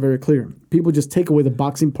let's make that very clear. People just take away the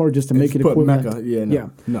boxing part just to make it equivalent.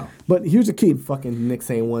 Mecca. No. But here's the key. Fucking Knicks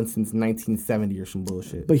ain't won since 1970 or some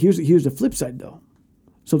bullshit. But here's the flip side, though.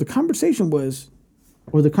 So the conversation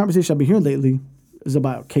I've been hearing lately is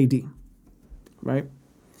about KD, right?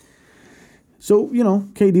 So,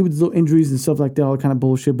 KD with little injuries and stuff like that, all kind of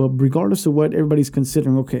bullshit. But regardless of what everybody's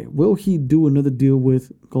considering, okay, will he do another deal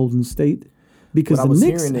with Golden State? Because the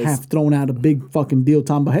Knicks have thrown out a big fucking deal,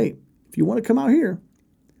 talking about, hey, if you want to come out here,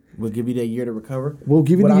 we'll give you that year to recover. We'll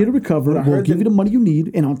give you the year to recover. We'll give you the money you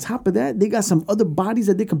need. And on top of that, they got some other bodies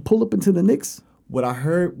that they can pull up into the Knicks. What I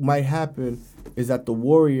heard might happen is that the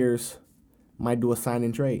Warriors might do a sign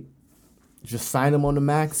and trade. Just sign him on the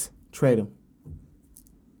max, trade him.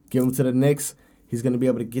 Give him to the Knicks. He's going to be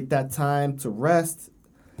able to get that time to rest.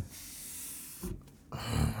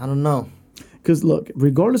 I don't know. Because, look,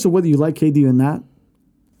 regardless of whether you like KD or not.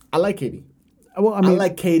 I like KD. Well, I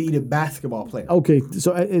like KD, the basketball player. Okay,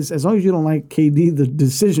 so as long as you don't like KD, the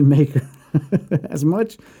decision maker, as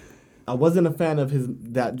much. I wasn't a fan of his.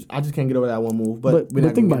 That I just can't get over that one move. But we're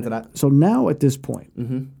not going to get into that. So now at this point,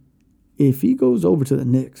 if he goes over to the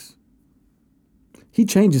Knicks, he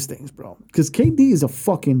changes things, bro. Because KD is a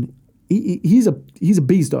fucking. He's a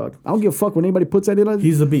beast, dog. I don't give a fuck when anybody puts that in.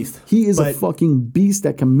 He's a beast. He is a fucking beast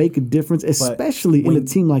that can make a difference, especially in a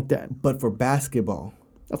team like that. But for basketball.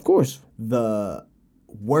 Of course. The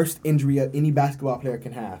worst injury any basketball player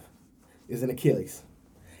can have is an Achilles.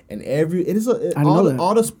 And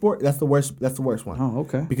all the sport, that's the worst one. Oh,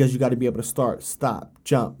 okay. Because you got to be able to start, stop,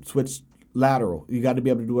 jump, switch lateral. You got to be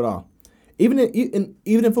able to do it all. Even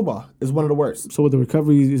in football, it's one of the worst. So the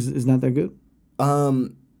recovery is not that good?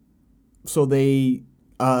 So they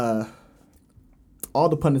all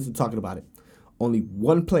the pundits are talking about it. Only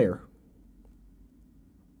one player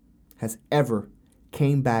has ever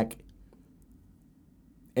came back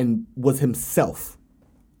and was himself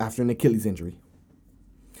after an Achilles injury.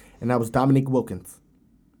 And that was Dominique Wilkins.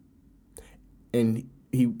 And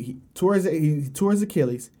he tore his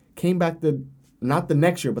Achilles, came back not the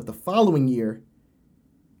next year, but the following year,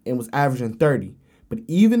 and was averaging 30. But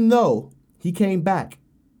even though he came back,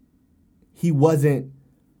 he wasn't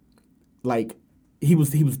like he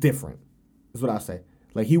was different. Is what I say.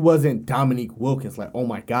 Like, he wasn't Dominique Wilkins. Like, oh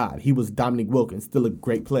my God, he was Dominique Wilkins, still a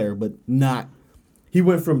great player, but not. He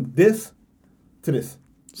went from this to this.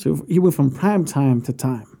 So he went from prime time to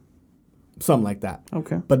time. Something like that.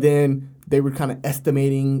 Okay. But then they were kind of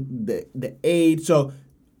estimating the age. So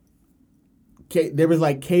there was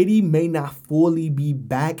like KD may not fully be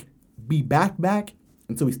back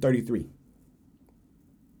until he's 33.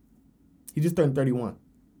 He just turned 31.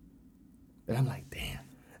 And I'm like, damn,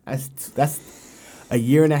 that's a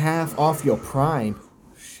year and a half off your prime.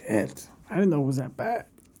 Shit. I didn't know it was that bad.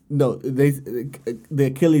 No, the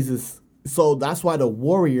Achilles is... So that's why the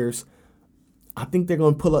Warriors, I think they're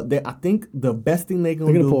going to pull up... I think the best thing they're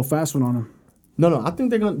going to do... They're going to pull a fast one on him. No, I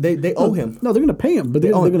think they're going to... They owe him. No, they're going to pay him, but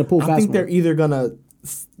they're going to pull a fast one. I think they're either going to...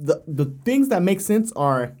 The things that make sense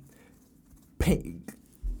are... Pay,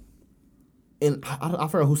 and I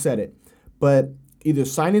forgot who said it, but either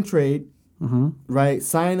sign and trade... Right?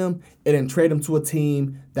 Sign them and then trade them to a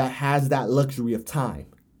team that has that luxury of time.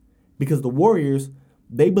 Because the Warriors,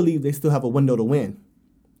 they believe they still have a window to win.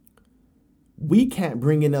 We can't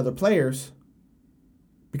bring in other players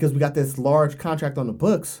because we got this large contract on the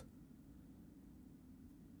books.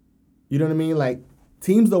 You know what I mean? Like,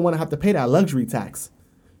 teams don't want to have to pay that luxury tax.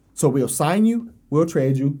 So we'll sign you, we'll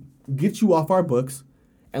trade you, get you off our books,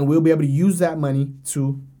 and we'll be able to use that money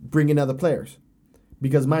to bring in other players.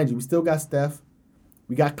 Because, mind you, we still got Steph.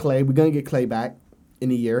 We got Clay. We're going to get Clay back in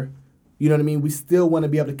a year. You know what I mean? We still want to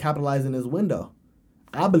be able to capitalize in this window.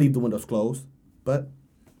 I believe the window's closed. But,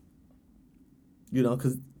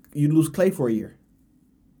 because Clay for a year.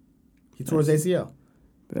 He tore his ACL.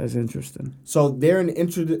 That's interesting. So they're in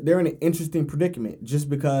an interesting predicament just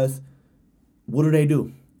because what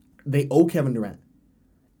do? They owe Kevin Durant.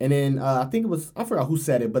 And then I forgot who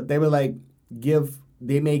said it, but they were like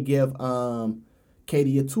they may give KD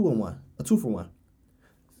a 2-for-1.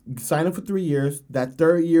 Sign him for 3 years. That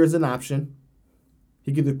third year is an option.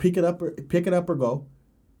 He can either pick it up or go.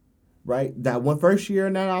 Right? That first year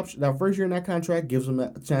in that contract gives him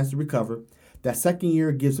a chance to recover. That second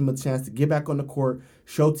year gives him a chance to get back on the court,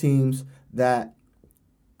 show teams that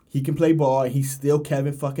he can play ball and he's still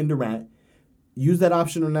Kevin fucking Durant. Use that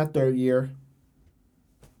option on that third year.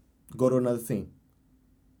 Go to another team.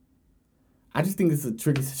 I just think it's a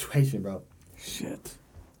tricky situation, bro. Shit.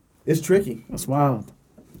 It's tricky. That's wild.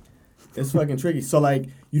 It's fucking tricky. So, like,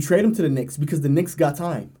 you trade him to the Knicks because the Knicks got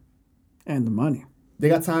time. And the money. They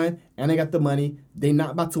got time and they got the money. They're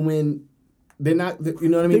not about to win. They're not, you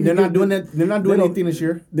know what I mean? They're not doing that. They're not doing anything this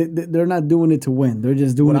year. They're not doing it to win. They're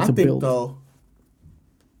just doing it to build. Though,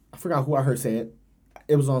 I forgot who I heard say it.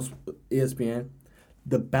 It was on ESPN.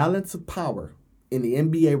 The balance of power in the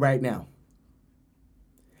NBA right now.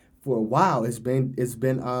 For a while, it was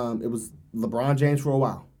LeBron James for a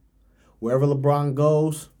while. Wherever LeBron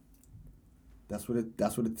goes, that's what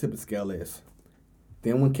the tip of scale is.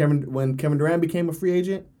 Then when Kevin Durant became a free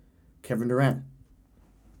agent, Kevin Durant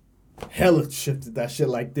hella shifted that shit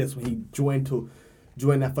like this when he joined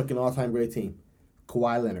that fucking all-time great team.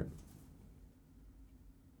 Kawhi Leonard.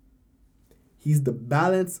 He's the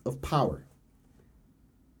balance of power.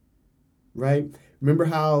 Right? Remember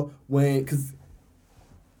how because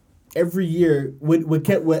every year,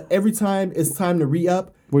 every time it's time to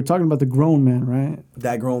re-up. We're talking about the grown man, right?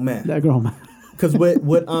 That grown man. Because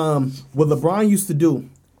what LeBron used to do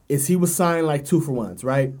is he was signing like 2-for-1s,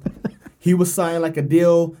 right? He was signing like a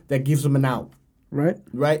deal that gives him an out. Right.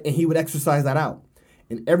 Right? And he would exercise that out.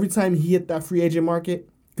 And every time he hit that free agent market,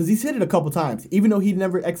 because he's hit it a couple times, even though he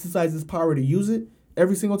never exercised his power to use it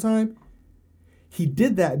every single time, he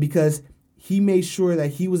did that because he made sure that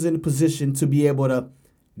he was in a position to be able to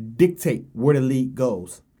dictate where the league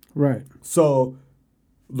goes. Right. So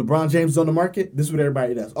LeBron James is on the market. This is what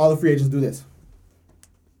everybody does. All the free agents do this.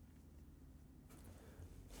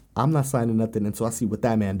 I'm not signing nothing until I see what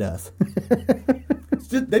that man does.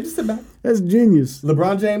 They just sit back. That's genius.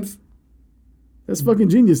 LeBron James. That's fucking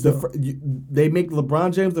genius, though. They make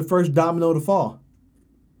LeBron James the first domino to fall.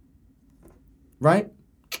 Right?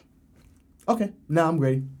 Okay, now I'm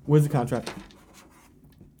ready. Where's the contract?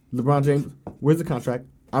 LeBron James, where's the contract?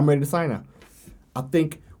 I'm ready to sign now. I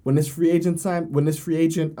think when this free agent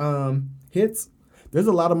hits, there's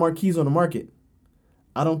a lot of marquees on the market.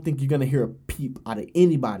 I don't think you're gonna hear a peep out of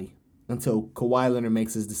anybody until Kawhi Leonard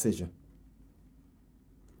makes his decision.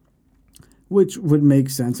 Which would make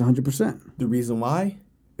sense 100%. The reason why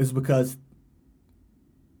is because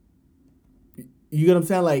you get what I'm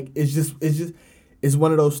saying? Like it's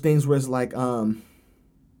one of those things where it's like because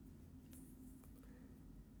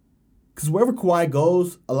wherever Kawhi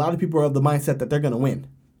goes, a lot of people are of the mindset that they're gonna win.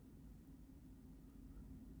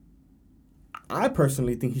 I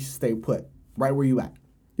personally think he should stay put right where you at.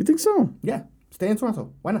 You think so? Yeah, stay in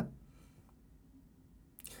Toronto. Why not?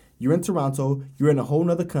 You're in Toronto. You're in a whole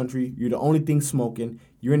nother country. You're the only thing smoking.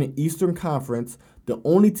 You're in the Eastern Conference. The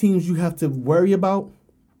only teams you have to worry about,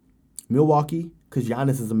 Milwaukee, because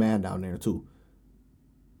Giannis is a man down there too.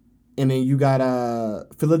 And then you got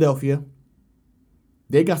Philadelphia.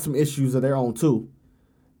 They got some issues of their own too.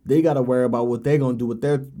 They got to worry about what they're gonna do with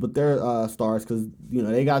their stars because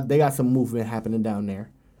they got some movement happening down there.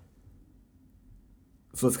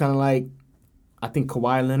 So it's kind of like I think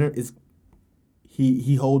Kawhi Leonard is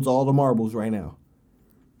he holds all the marbles right now.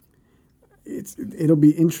 It'll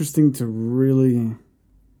be interesting to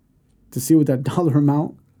see what that dollar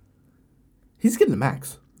amount he's getting the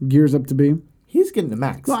max gears up to be. He's getting the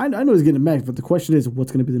max. No, I know he's getting the max, but the question is,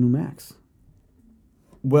 what's going to be the new max?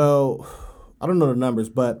 Well, I don't know the numbers,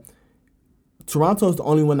 but Toronto's the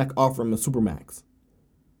only one that can offer him a supermax.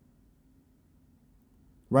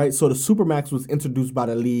 Right? So the supermax was introduced by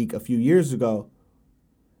the league a few years ago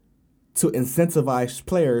to incentivize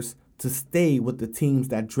players to stay with the teams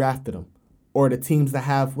that drafted them or the teams that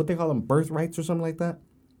have what they call them birthrights or something like that.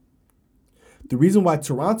 The reason why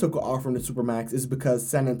Toronto could offer him the supermax is because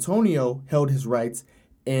San Antonio held his rights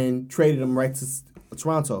and traded him right to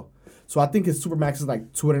Toronto. So I think his supermax is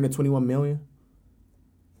like $221 million.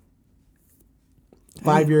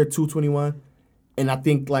 5-year, 221. And I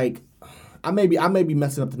think like I may be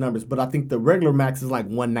messing up the numbers, but I think the regular max is like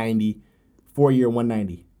 190, 4-year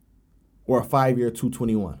 190. Or a 5-year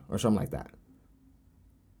 221 or something like that.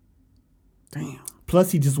 Damn. Plus,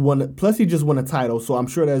 he just won a title, so I'm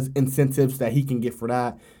sure there's incentives that he can get for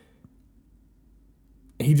that.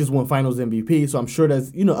 He just won Finals MVP, so I'm sure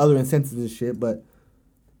there's other incentives and shit. But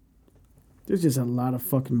there's just a lot of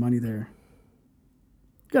fucking money there.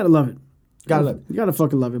 Gotta love it. You gotta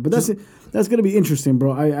fucking love it. But that's gonna be interesting,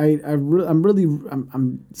 bro.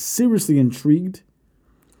 I'm seriously intrigued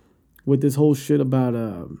with this whole shit about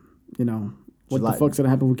what the fuck's gonna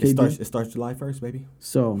happen with KD. It starts July 1st, baby.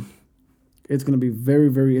 So it's gonna be very,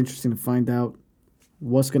 very interesting to find out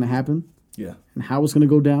what's gonna happen. Yeah. And how it's gonna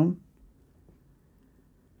go down.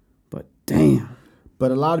 But damn.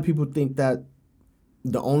 But a lot of people think that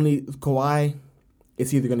the only Kawhi,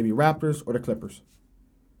 it's either gonna be Raptors or the Clippers.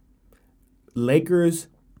 Lakers,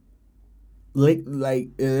 like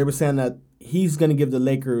they were saying that he's gonna give the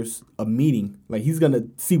Lakers a meeting. Like he's gonna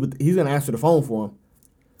answer the phone for them.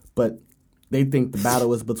 But they think the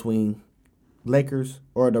battle is between Lakers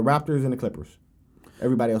or the Raptors and the Clippers.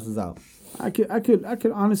 Everybody else is out. I could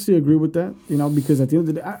honestly agree with that. Because at the end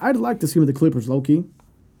of the day, I'd like to see with the Clippers, low key.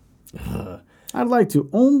 I'd like to,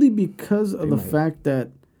 only because of the fact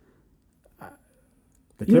that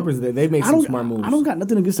the Clippers they made some smart moves. I don't got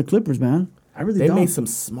nothing against the Clippers, man. I really don't. They made some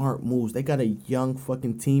smart moves. They got a young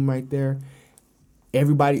fucking team right there.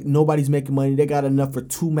 Nobody's making money. They got enough for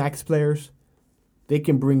 2 max players. They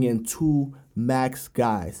can bring in 2 max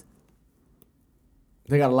guys.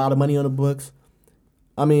 They got a lot of money on the books.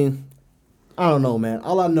 I mean, I don't know, man.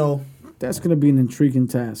 All I know, that's going to be an intriguing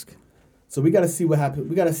task. So we got to see what happens.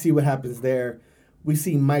 We got to see what happens there. We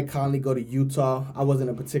see Mike Conley go to Utah. I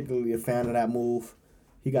wasn't particularly a fan of that move.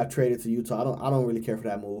 He got traded to Utah. I don't really care for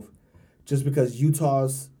that move. Just because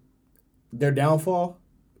their downfall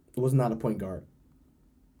was not a point guard.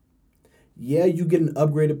 Yeah, you get an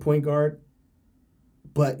upgraded point guard,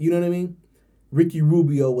 but you know what I mean? Ricky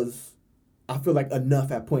Rubio was, I feel like,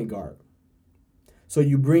 enough at point guard. So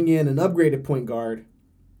you bring in an upgraded point guard,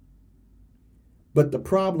 but the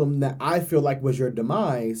problem that I feel like was your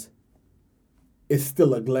demise is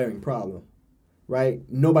still a glaring problem, right?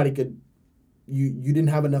 Nobody could, you didn't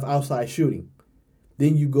have enough outside shooting.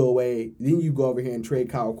 Then you go away. Then you go over here and trade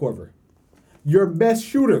Kyle Korver, your best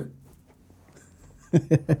shooter.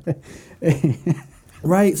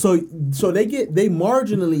 Right. So they get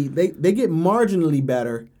marginally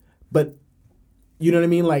better, but you know what I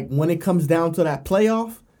mean. Like when it comes down to that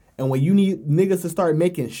playoff, and when you need niggas to start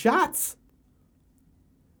making shots,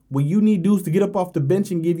 when you need dudes to get up off the bench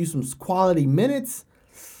and give you some quality minutes.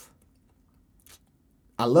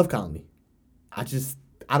 I love Conley. I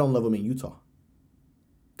don't love him in Utah.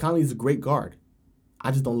 Conley's a great guard. I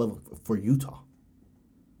just don't love him for Utah.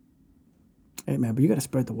 Hey, man, but you got to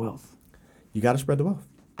spread the wealth. You got to spread the wealth.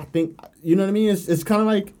 I think, you know what I mean? It's kind of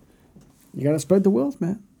like... You got to spread the wealth,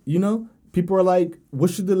 man. People are like, what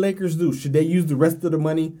should the Lakers do? Should they use the rest of the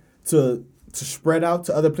money to spread out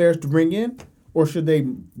to other players to bring in? Or should they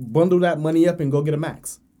bundle that money up and go get a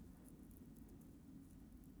max?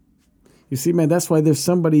 You see, man, that's why there's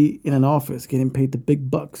somebody in an office getting paid the big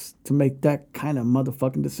bucks to make that kind of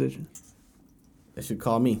motherfucking decision. They should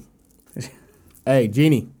call me. Hey,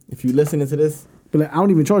 Jeannie, if you listening to this. But like, I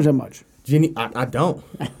don't even charge that much. Jeannie, I don't.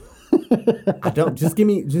 I don't. Just give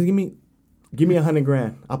me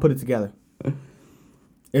 $100,000. I'll put it together.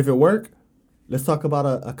 If it work, let's talk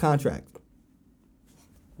about a contract.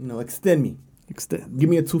 Extend me. Give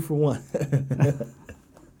me a 2-for-1.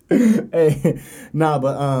 Hey, nah,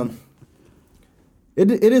 but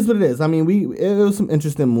it is what it is. I mean, it was some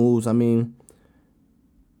interesting moves. I mean,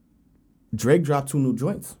 Drake dropped 2 new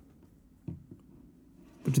joints.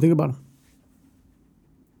 What you think about them?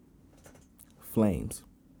 Flames.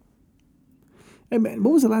 Hey, man,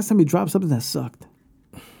 when was the last time he dropped something that sucked?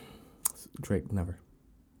 Drake, never.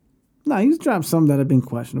 Nah, he's dropped some that have been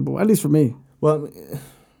questionable, at least for me. Well,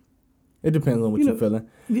 it depends on what you're feeling.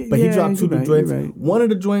 But he dropped 2 new joints. Right. One of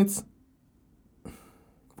the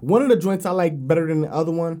joints I like better than the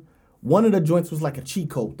other one. One of the joints was like a cheat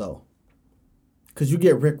code, though. Because you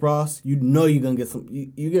get Rick Ross, you know you're going to get some...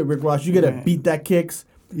 You get Rick Ross, you get to beat that kicks.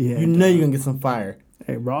 Yeah, you know you're going to get some fire.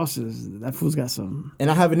 Hey, that fool's got some... And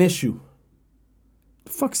I have an issue.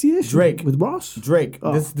 The fuck's the issue? Drake. With Ross? Drake.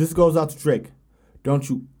 Oh. This goes out to Drake. Don't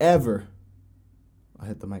you ever... I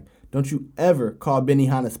hit the mic. Don't you ever call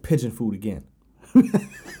Benihana's pigeon food again.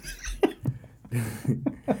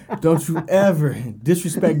 Don't you ever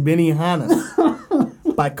disrespect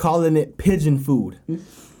Benihana by calling it pigeon food.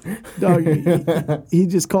 Dog, he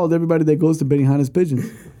just called everybody that goes to Benihana's pigeons.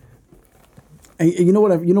 And you know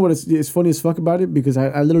what? It's funny as fuck about it because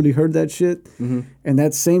I literally heard that shit, and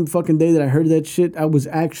that same fucking day that I heard that shit, I was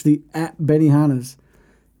actually at Benihana's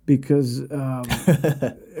because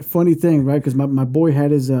funny thing, right? Because my boy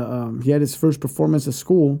had his first performance at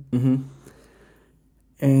school,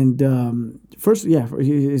 and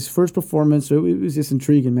his first performance. So it was just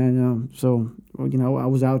intriguing, man. I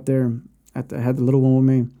was out there. I had the little one with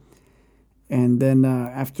me, and then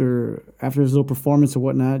after his little performance or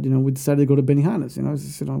whatnot, we decided to go to Benihana's.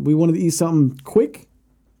 We wanted to eat something quick,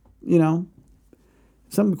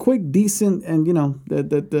 something quick, decent, and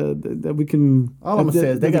that we can. All I'm gonna say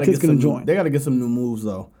is they gotta get some new moves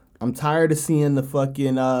though. I'm tired of seeing the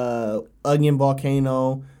fucking onion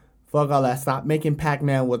volcano. Fuck all that. Stop making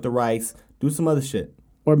Pac-Man with the rice. Do some other shit.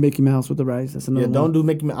 Or Mickey Mouse with the rice. That's another one. Don't do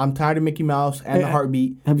Mickey. I'm tired of Mickey Mouse and the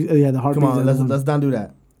heartbeat. The heartbeat. Come on, let's not do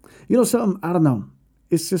that. Something, I don't know.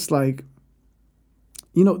 It's just like,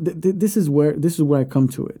 this is where I come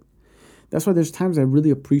to it. That's why there's times I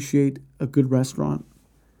really appreciate a good restaurant.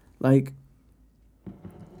 Like,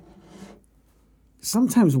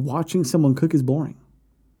 sometimes watching someone cook is boring.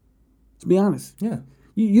 To be honest. Yeah.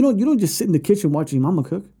 You don't just sit in the kitchen watching your mama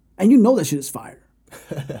cook, and that shit is fire.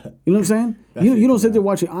 You know what I'm saying? You don't sit there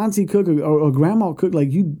watching auntie cook or grandma cook.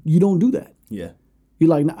 Like, you don't do that. Yeah. You're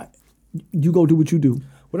like, nah, you go do what you do.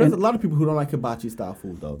 Well, there's a lot of people who don't like hibachi style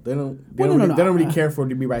food though. They don't really care for it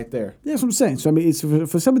to be right there. That's what I'm saying. So I mean, it's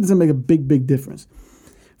for somebody it doesn't make a big difference.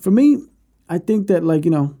 For me, I think that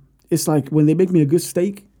it's like when they make me a good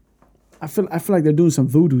steak, I feel like they're doing some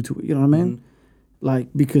voodoo to it. You know what I mean? Like,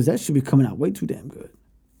 because that should be coming out way too damn good.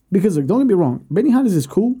 Because don't get me wrong, Benihana's is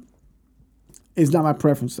cool. It's not my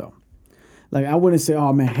preference though. Like, I wouldn't say,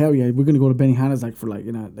 oh man, hell yeah, we're gonna go to Benihana's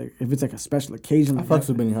if it's like a special occasion. I fucks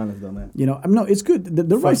with Benihana's though, man. No, it's good.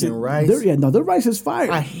 The rice. The rice is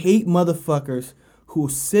fire. I hate motherfuckers who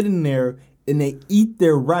sit in there and they eat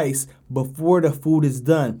their rice before the food is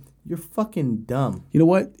done. You're fucking dumb. You know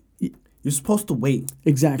what? You're supposed to wait.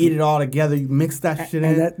 Exactly. Eat it all together. You mix that shit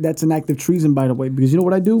in. And that's an act of treason, by the way, because you know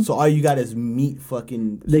what I do? So all you got is meat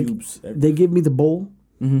fucking cubes. They give me the bowl.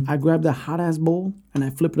 I grab the hot ass bowl and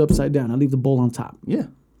I flip it upside down. I leave the bowl on top. Yeah.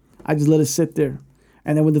 I just let it sit there,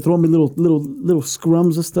 and then when they throw me little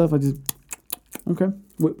scrums of stuff, I just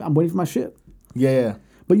I'm waiting for my shit. Yeah.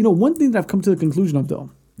 But one thing that I've come to the conclusion of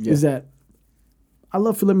though is that I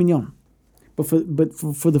love filet mignon, but for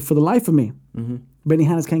the life of me,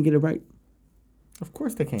 Benihana's can't get it right. Of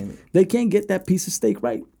course they can't. They can't get that piece of steak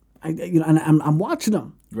right. I'm watching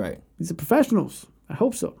them. Right. These are professionals. I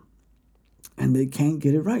hope so. And they can't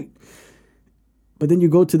get it right. But then you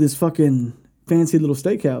go to this fucking fancy little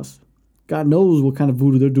steakhouse. God knows what kind of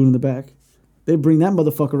voodoo they're doing in the back. They bring that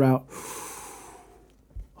motherfucker out.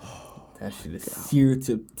 That shit is seared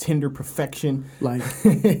to tender perfection. Like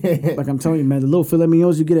I'm telling you, man, the little filet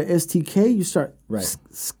mignons you get at STK, you start. Right.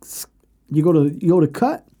 You go to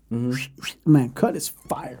cut. Man, cut is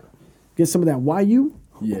fire. Get some of that YU.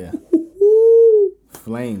 Yeah.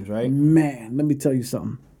 Flames, right? Man, let me tell you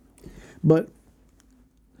something. But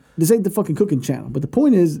this ain't the fucking cooking channel. But the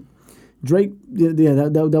point is, Drake,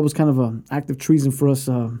 that was kind of an act of treason for us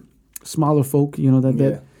smaller folk,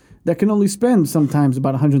 that can only spend sometimes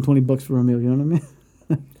about $120 for a meal. You know what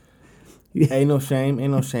I mean? Ain't no shame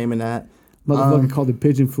in that. Motherfucker called it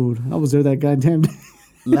pigeon food. I was there that goddamn day.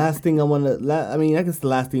 Last thing I want to, I guess the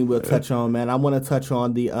last thing we'll touch on, man. I want to touch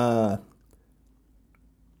on the.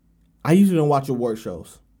 I usually don't watch award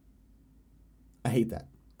shows. I hate that.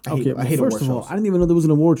 I hate award shows. First of all, I didn't even know there was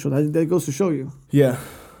an award show. That goes to show you. Yeah,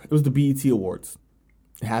 it was the BET Awards.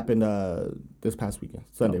 It happened this past weekend.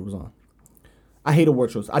 Sunday was on. I hate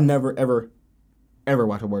award shows. I never, ever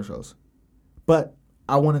watch award shows. But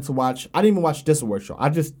I wanted to watch. I didn't even watch this award show. I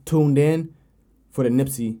just tuned in for the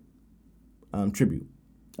Nipsey tribute.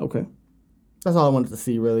 Okay. That's all I wanted to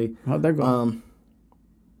see, really. How'd that go?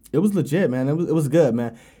 It was legit, man. It was good,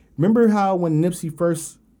 man. Remember how when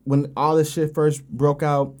when all this shit first broke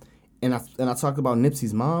out, and I talked about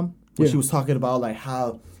Nipsey's mom, when she was talking about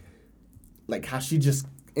how she just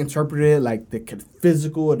interpreted the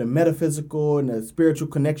physical and the metaphysical and the spiritual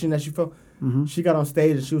connection that she felt. Mm-hmm. She got on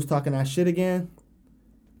stage and she was talking that shit again.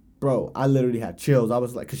 Bro, I literally had chills. I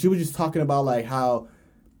was like, because she was just talking about how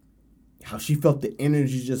she felt the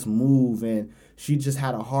energy just move, and she just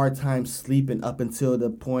had a hard time sleeping up until the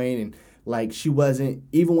point, and she wasn't,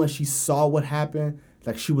 even when she saw what happened,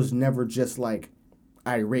 she was never just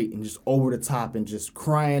irate and just over the top and just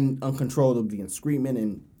crying uncontrollably and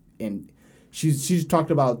screaming, and she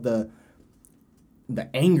talked about the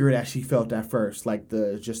anger that she felt at first,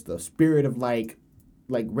 the spirit of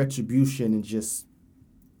retribution and just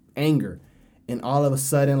anger, and all of a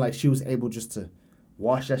sudden she was able just to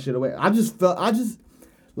wash that shit away.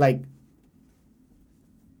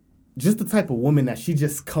 Just the type of woman that she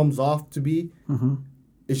just comes off to be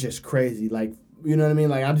it's just crazy. Like, you know what I mean?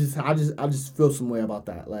 Like, I just feel some way about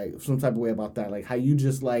that. Like, some type of way about that. Like, how you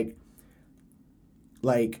just like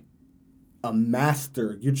a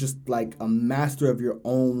master. You're just like a master of your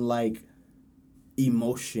own like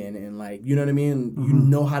emotion and like, you know what I mean? You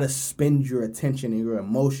know how to spend your attention and your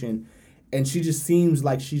emotion. And she just seems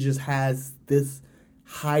like she just has this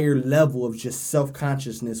higher level of just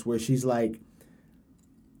self-consciousness where she's like,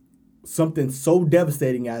 something so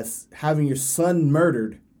devastating as having your son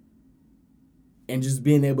murdered and just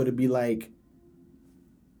being able to be like,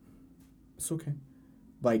 it's okay.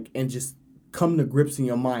 Like, and just come to grips in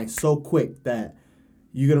your mind so quick that,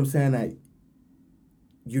 you get what I'm saying, that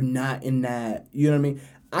you're not in that, you know what I mean?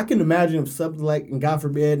 I can imagine if something like, and God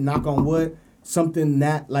forbid, knock on wood, something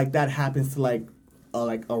that like that happens to like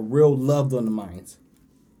a real loved one of mine.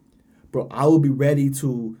 Bro, I will be ready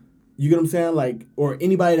to, you get what I'm saying? Like, or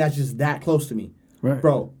anybody that's just that close to me. Right.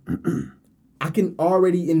 Bro, I can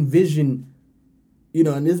already envision, you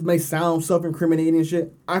know, and this may sound self-incriminating and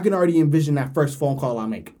shit, I can already envision that first phone call I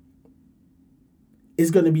make.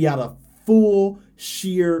 It's going to be out of full,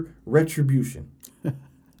 sheer retribution.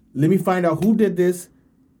 Let me find out who did this.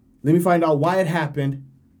 Let me find out why it happened.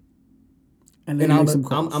 And then I'm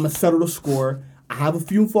going to settle the score. I have a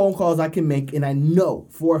few phone calls I can make, and I know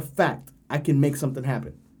for a fact I can make something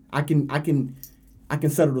happen. I can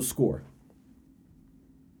settle the score.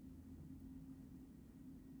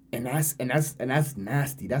 And that's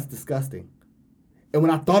nasty. That's disgusting. And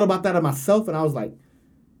when I thought about that of myself, and I was like,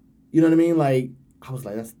 you know what I mean? Like, I was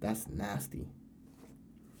like, that's nasty.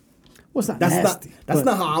 Well, it's not nasty. That's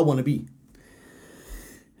not how I want to be.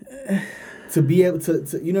 To be able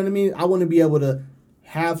to, you know what I mean? I want to be able to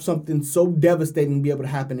have something so devastating be able to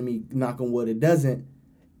happen to me, knock on wood, it doesn't,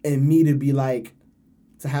 and me to be like,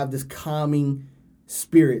 to have this calming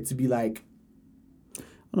spirit to be like, I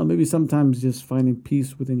don't know, maybe sometimes just finding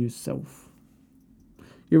peace within yourself.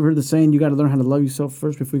 You ever heard the saying, you got to learn how to love yourself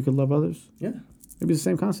first before you can love others? yeah, Maybe it's the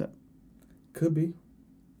same concept. could be.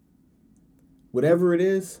 Whatever it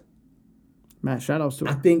is, Matt, shout outs to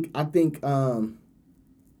I her. think,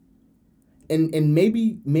 and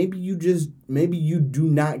maybe you do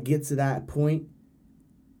not get to that point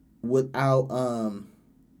without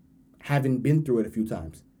having been through it a few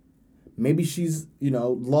times. Maybe she's, you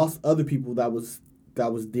know, lost other people that was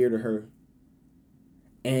dear to her.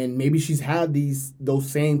 And maybe she's had those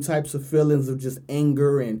same types of feelings of just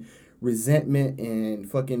anger and resentment and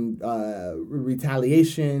fucking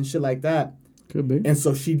retaliation, shit like that. Could be. And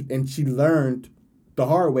so she learned the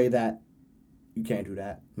hard way that you can't do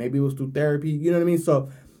that. Maybe it was through therapy, you know what I mean? So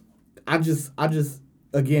I just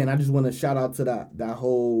want to shout out to that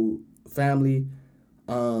whole family.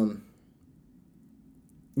 You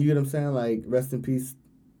get what I'm saying? Like, rest in peace.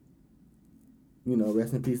 You know,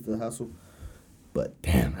 rest in peace to the hustle. But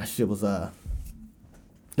damn, that shit was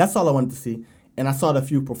that's all I wanted to see. And I saw the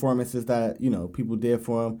few performances that, you know, people did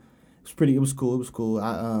for him. It was cool.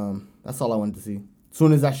 That's all I wanted to see. As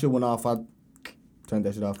soon as that shit went off, I turned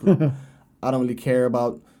that shit off. I don't really care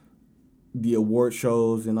about the award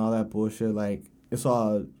shows and all that bullshit. Like, it's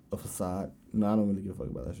all a facade. No, I don't really give a fuck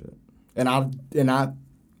about that shit. And I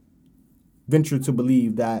venture to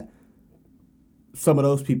believe that some of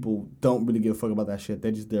those people don't really give a fuck about that shit.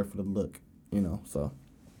 They're just there for the look, you know, so.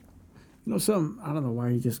 You know, I don't know why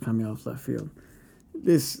you just cut me off left field.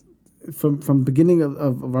 This, from beginning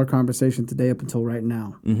of our conversation today up until right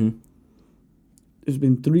now, there's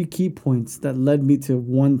been 3 key points that led me to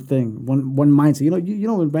one thing, one mindset. You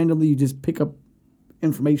know when randomly you just pick up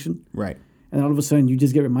information, right, and all of a sudden you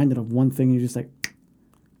just get reminded of one thing, and you're just like,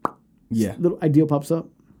 yeah, little idea pops up.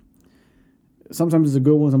 Sometimes it's a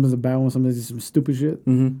good one, sometimes it's a bad one, sometimes it's some stupid shit.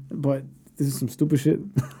 But this is some stupid shit.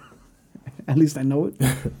 At least I know it.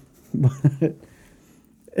 But,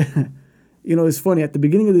 you know, it's funny. At the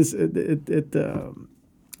beginning of this,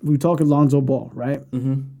 we were talking Lonzo Ball, right?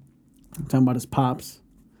 Talking about his pops.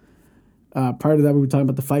 Prior to that, we were talking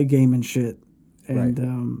about the fight game and shit. And right.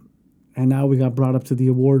 And now we got brought up to the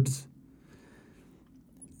awards.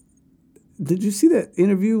 Did you see that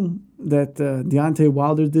interview that Deontay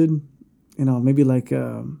Wilder did? You know, maybe like,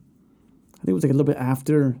 I think it was like a little bit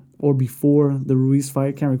after or before the Ruiz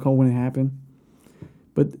fight. Can't recall when it happened.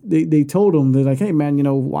 But they told him, they're like, hey, man, you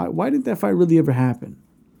know, why didn't that fight really ever happen?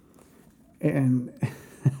 And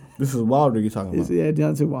this is Wilder you're talking about. Yeah,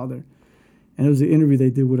 Deontay Wilder. And it was an interview they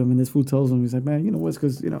did with him, and this fool tells him, he's like, man, you know what's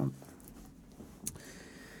because, you know,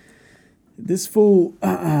 this fool,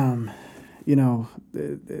 you know,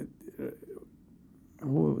 I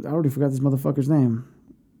already forgot this motherfucker's name.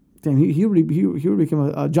 Damn, he already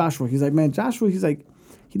became a Joshua. He's like, man, Joshua, he's like,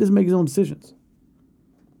 he doesn't make his own decisions.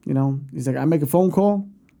 You know, he's like, I make a phone call,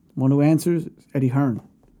 One who answers is Eddie Hearn,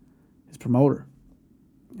 his promoter.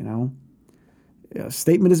 You know, a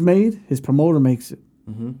statement is made, his promoter makes it.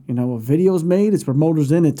 Mm-hmm. You know, a video is made, his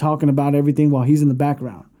promoter's in it talking about everything while he's in the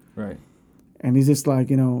background. Right. And he's just like,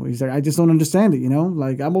 you know, he's like, I just don't understand it, you know?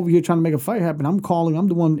 Like, I'm over here trying to make a fight happen. I'm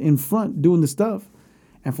the one in front doing the stuff.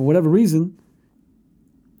 And for whatever reason,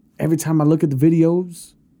 every time I look at the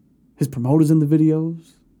videos, his promoter's in the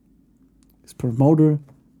videos, his promoter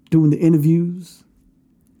doing the interviews,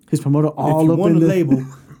 his promoter all if you up want in a the label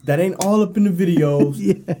that ain't all up in the videos,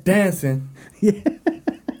 Yeah. dancing. Yeah.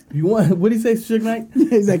 You want, what do you say, Suge Knight?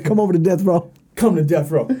 He's like, come over to death row. Come to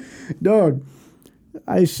death row. Dog,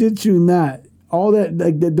 I shit you not. All that,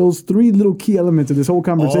 like those three little key elements of this whole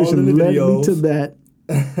conversation led me to that.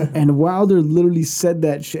 And Wilder literally said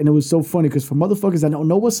that shit, and it was so funny because for motherfuckers that don't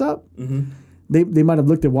know what's up, they might have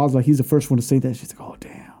looked at Wilder like he's the first one to say that shit. It's like, oh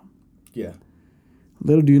damn. Yeah.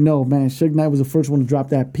 Little do you know, man, Suge Knight was the first one to drop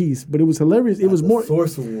that piece, but it was hilarious. It was more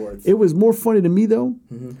Source Awards. It was more funny to me though,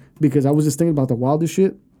 because I was just thinking about the Wilder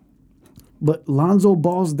shit. But Lonzo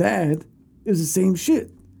Ball's dad is the same shit.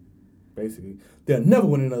 Basically, they'll never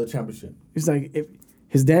win another championship. It's like if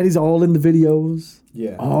his daddy's all in the videos,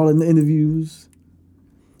 Yeah. all in the interviews.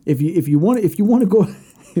 If you want to go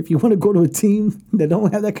to a team that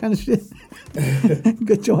don't have that kind of shit,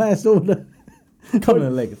 get your ass over there. Come to the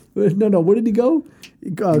Lakers. No. Where did he go?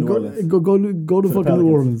 Go to fucking New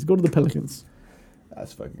Orleans. Go to the Pelicans.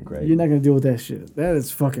 That's fucking crazy. You're not gonna deal with that shit. That is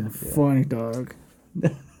fucking funny, dog.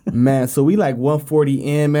 Man, so we like 140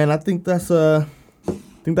 in, man. I think that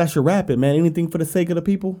should wrap it, man. Anything for the sake of the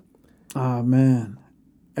people? Ah, man.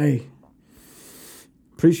 Hey,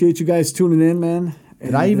 appreciate you guys tuning in, man.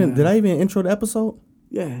 Did I even intro the episode?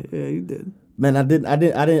 Yeah, you did. Man, I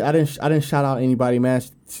didn't shout out anybody, man.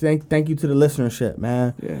 Thank you to the listenership,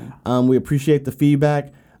 man. Yeah. We appreciate the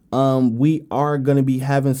feedback. We are gonna be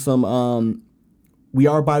having some. We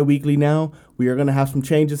are bi-weekly now. We are gonna have some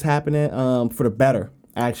changes happening. For the better.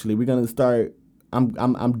 Actually, we're gonna start.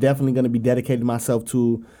 I'm definitely gonna be dedicating myself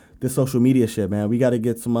to this social media shit, man. We gotta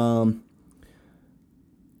get some.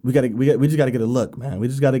 We just gotta get a look, man. We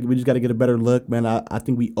just gotta get a better look, man. I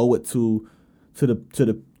think we owe it to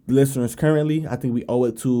the listeners currently. I think we owe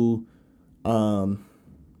it to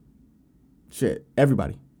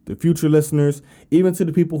everybody, the future listeners, even to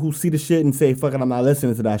the people who see the shit and say, "Fuck it, I'm not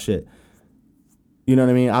listening to that shit." You know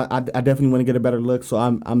what I mean? I definitely want to get a better look, so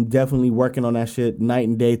I'm definitely working on that shit night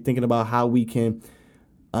and day, thinking about how we can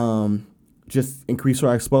just increase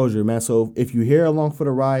our exposure, man. So if you're here along for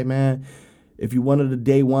the ride, man, if you're one of the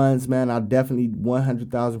day ones, man, I definitely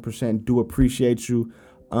 100,000% do appreciate you.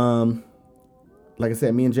 Like I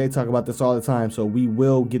said, me and Jay talk about this all the time, so we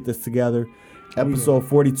will get this together. Episode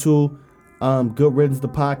 42, Good Riddance, the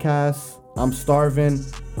podcast. I'm starving.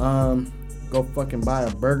 Go fucking buy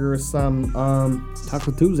a burger or something.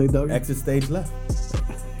 Taco Tuesday, dog. Exit stage left.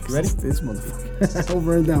 You ready? This motherfucker.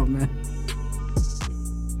 Over and out, man.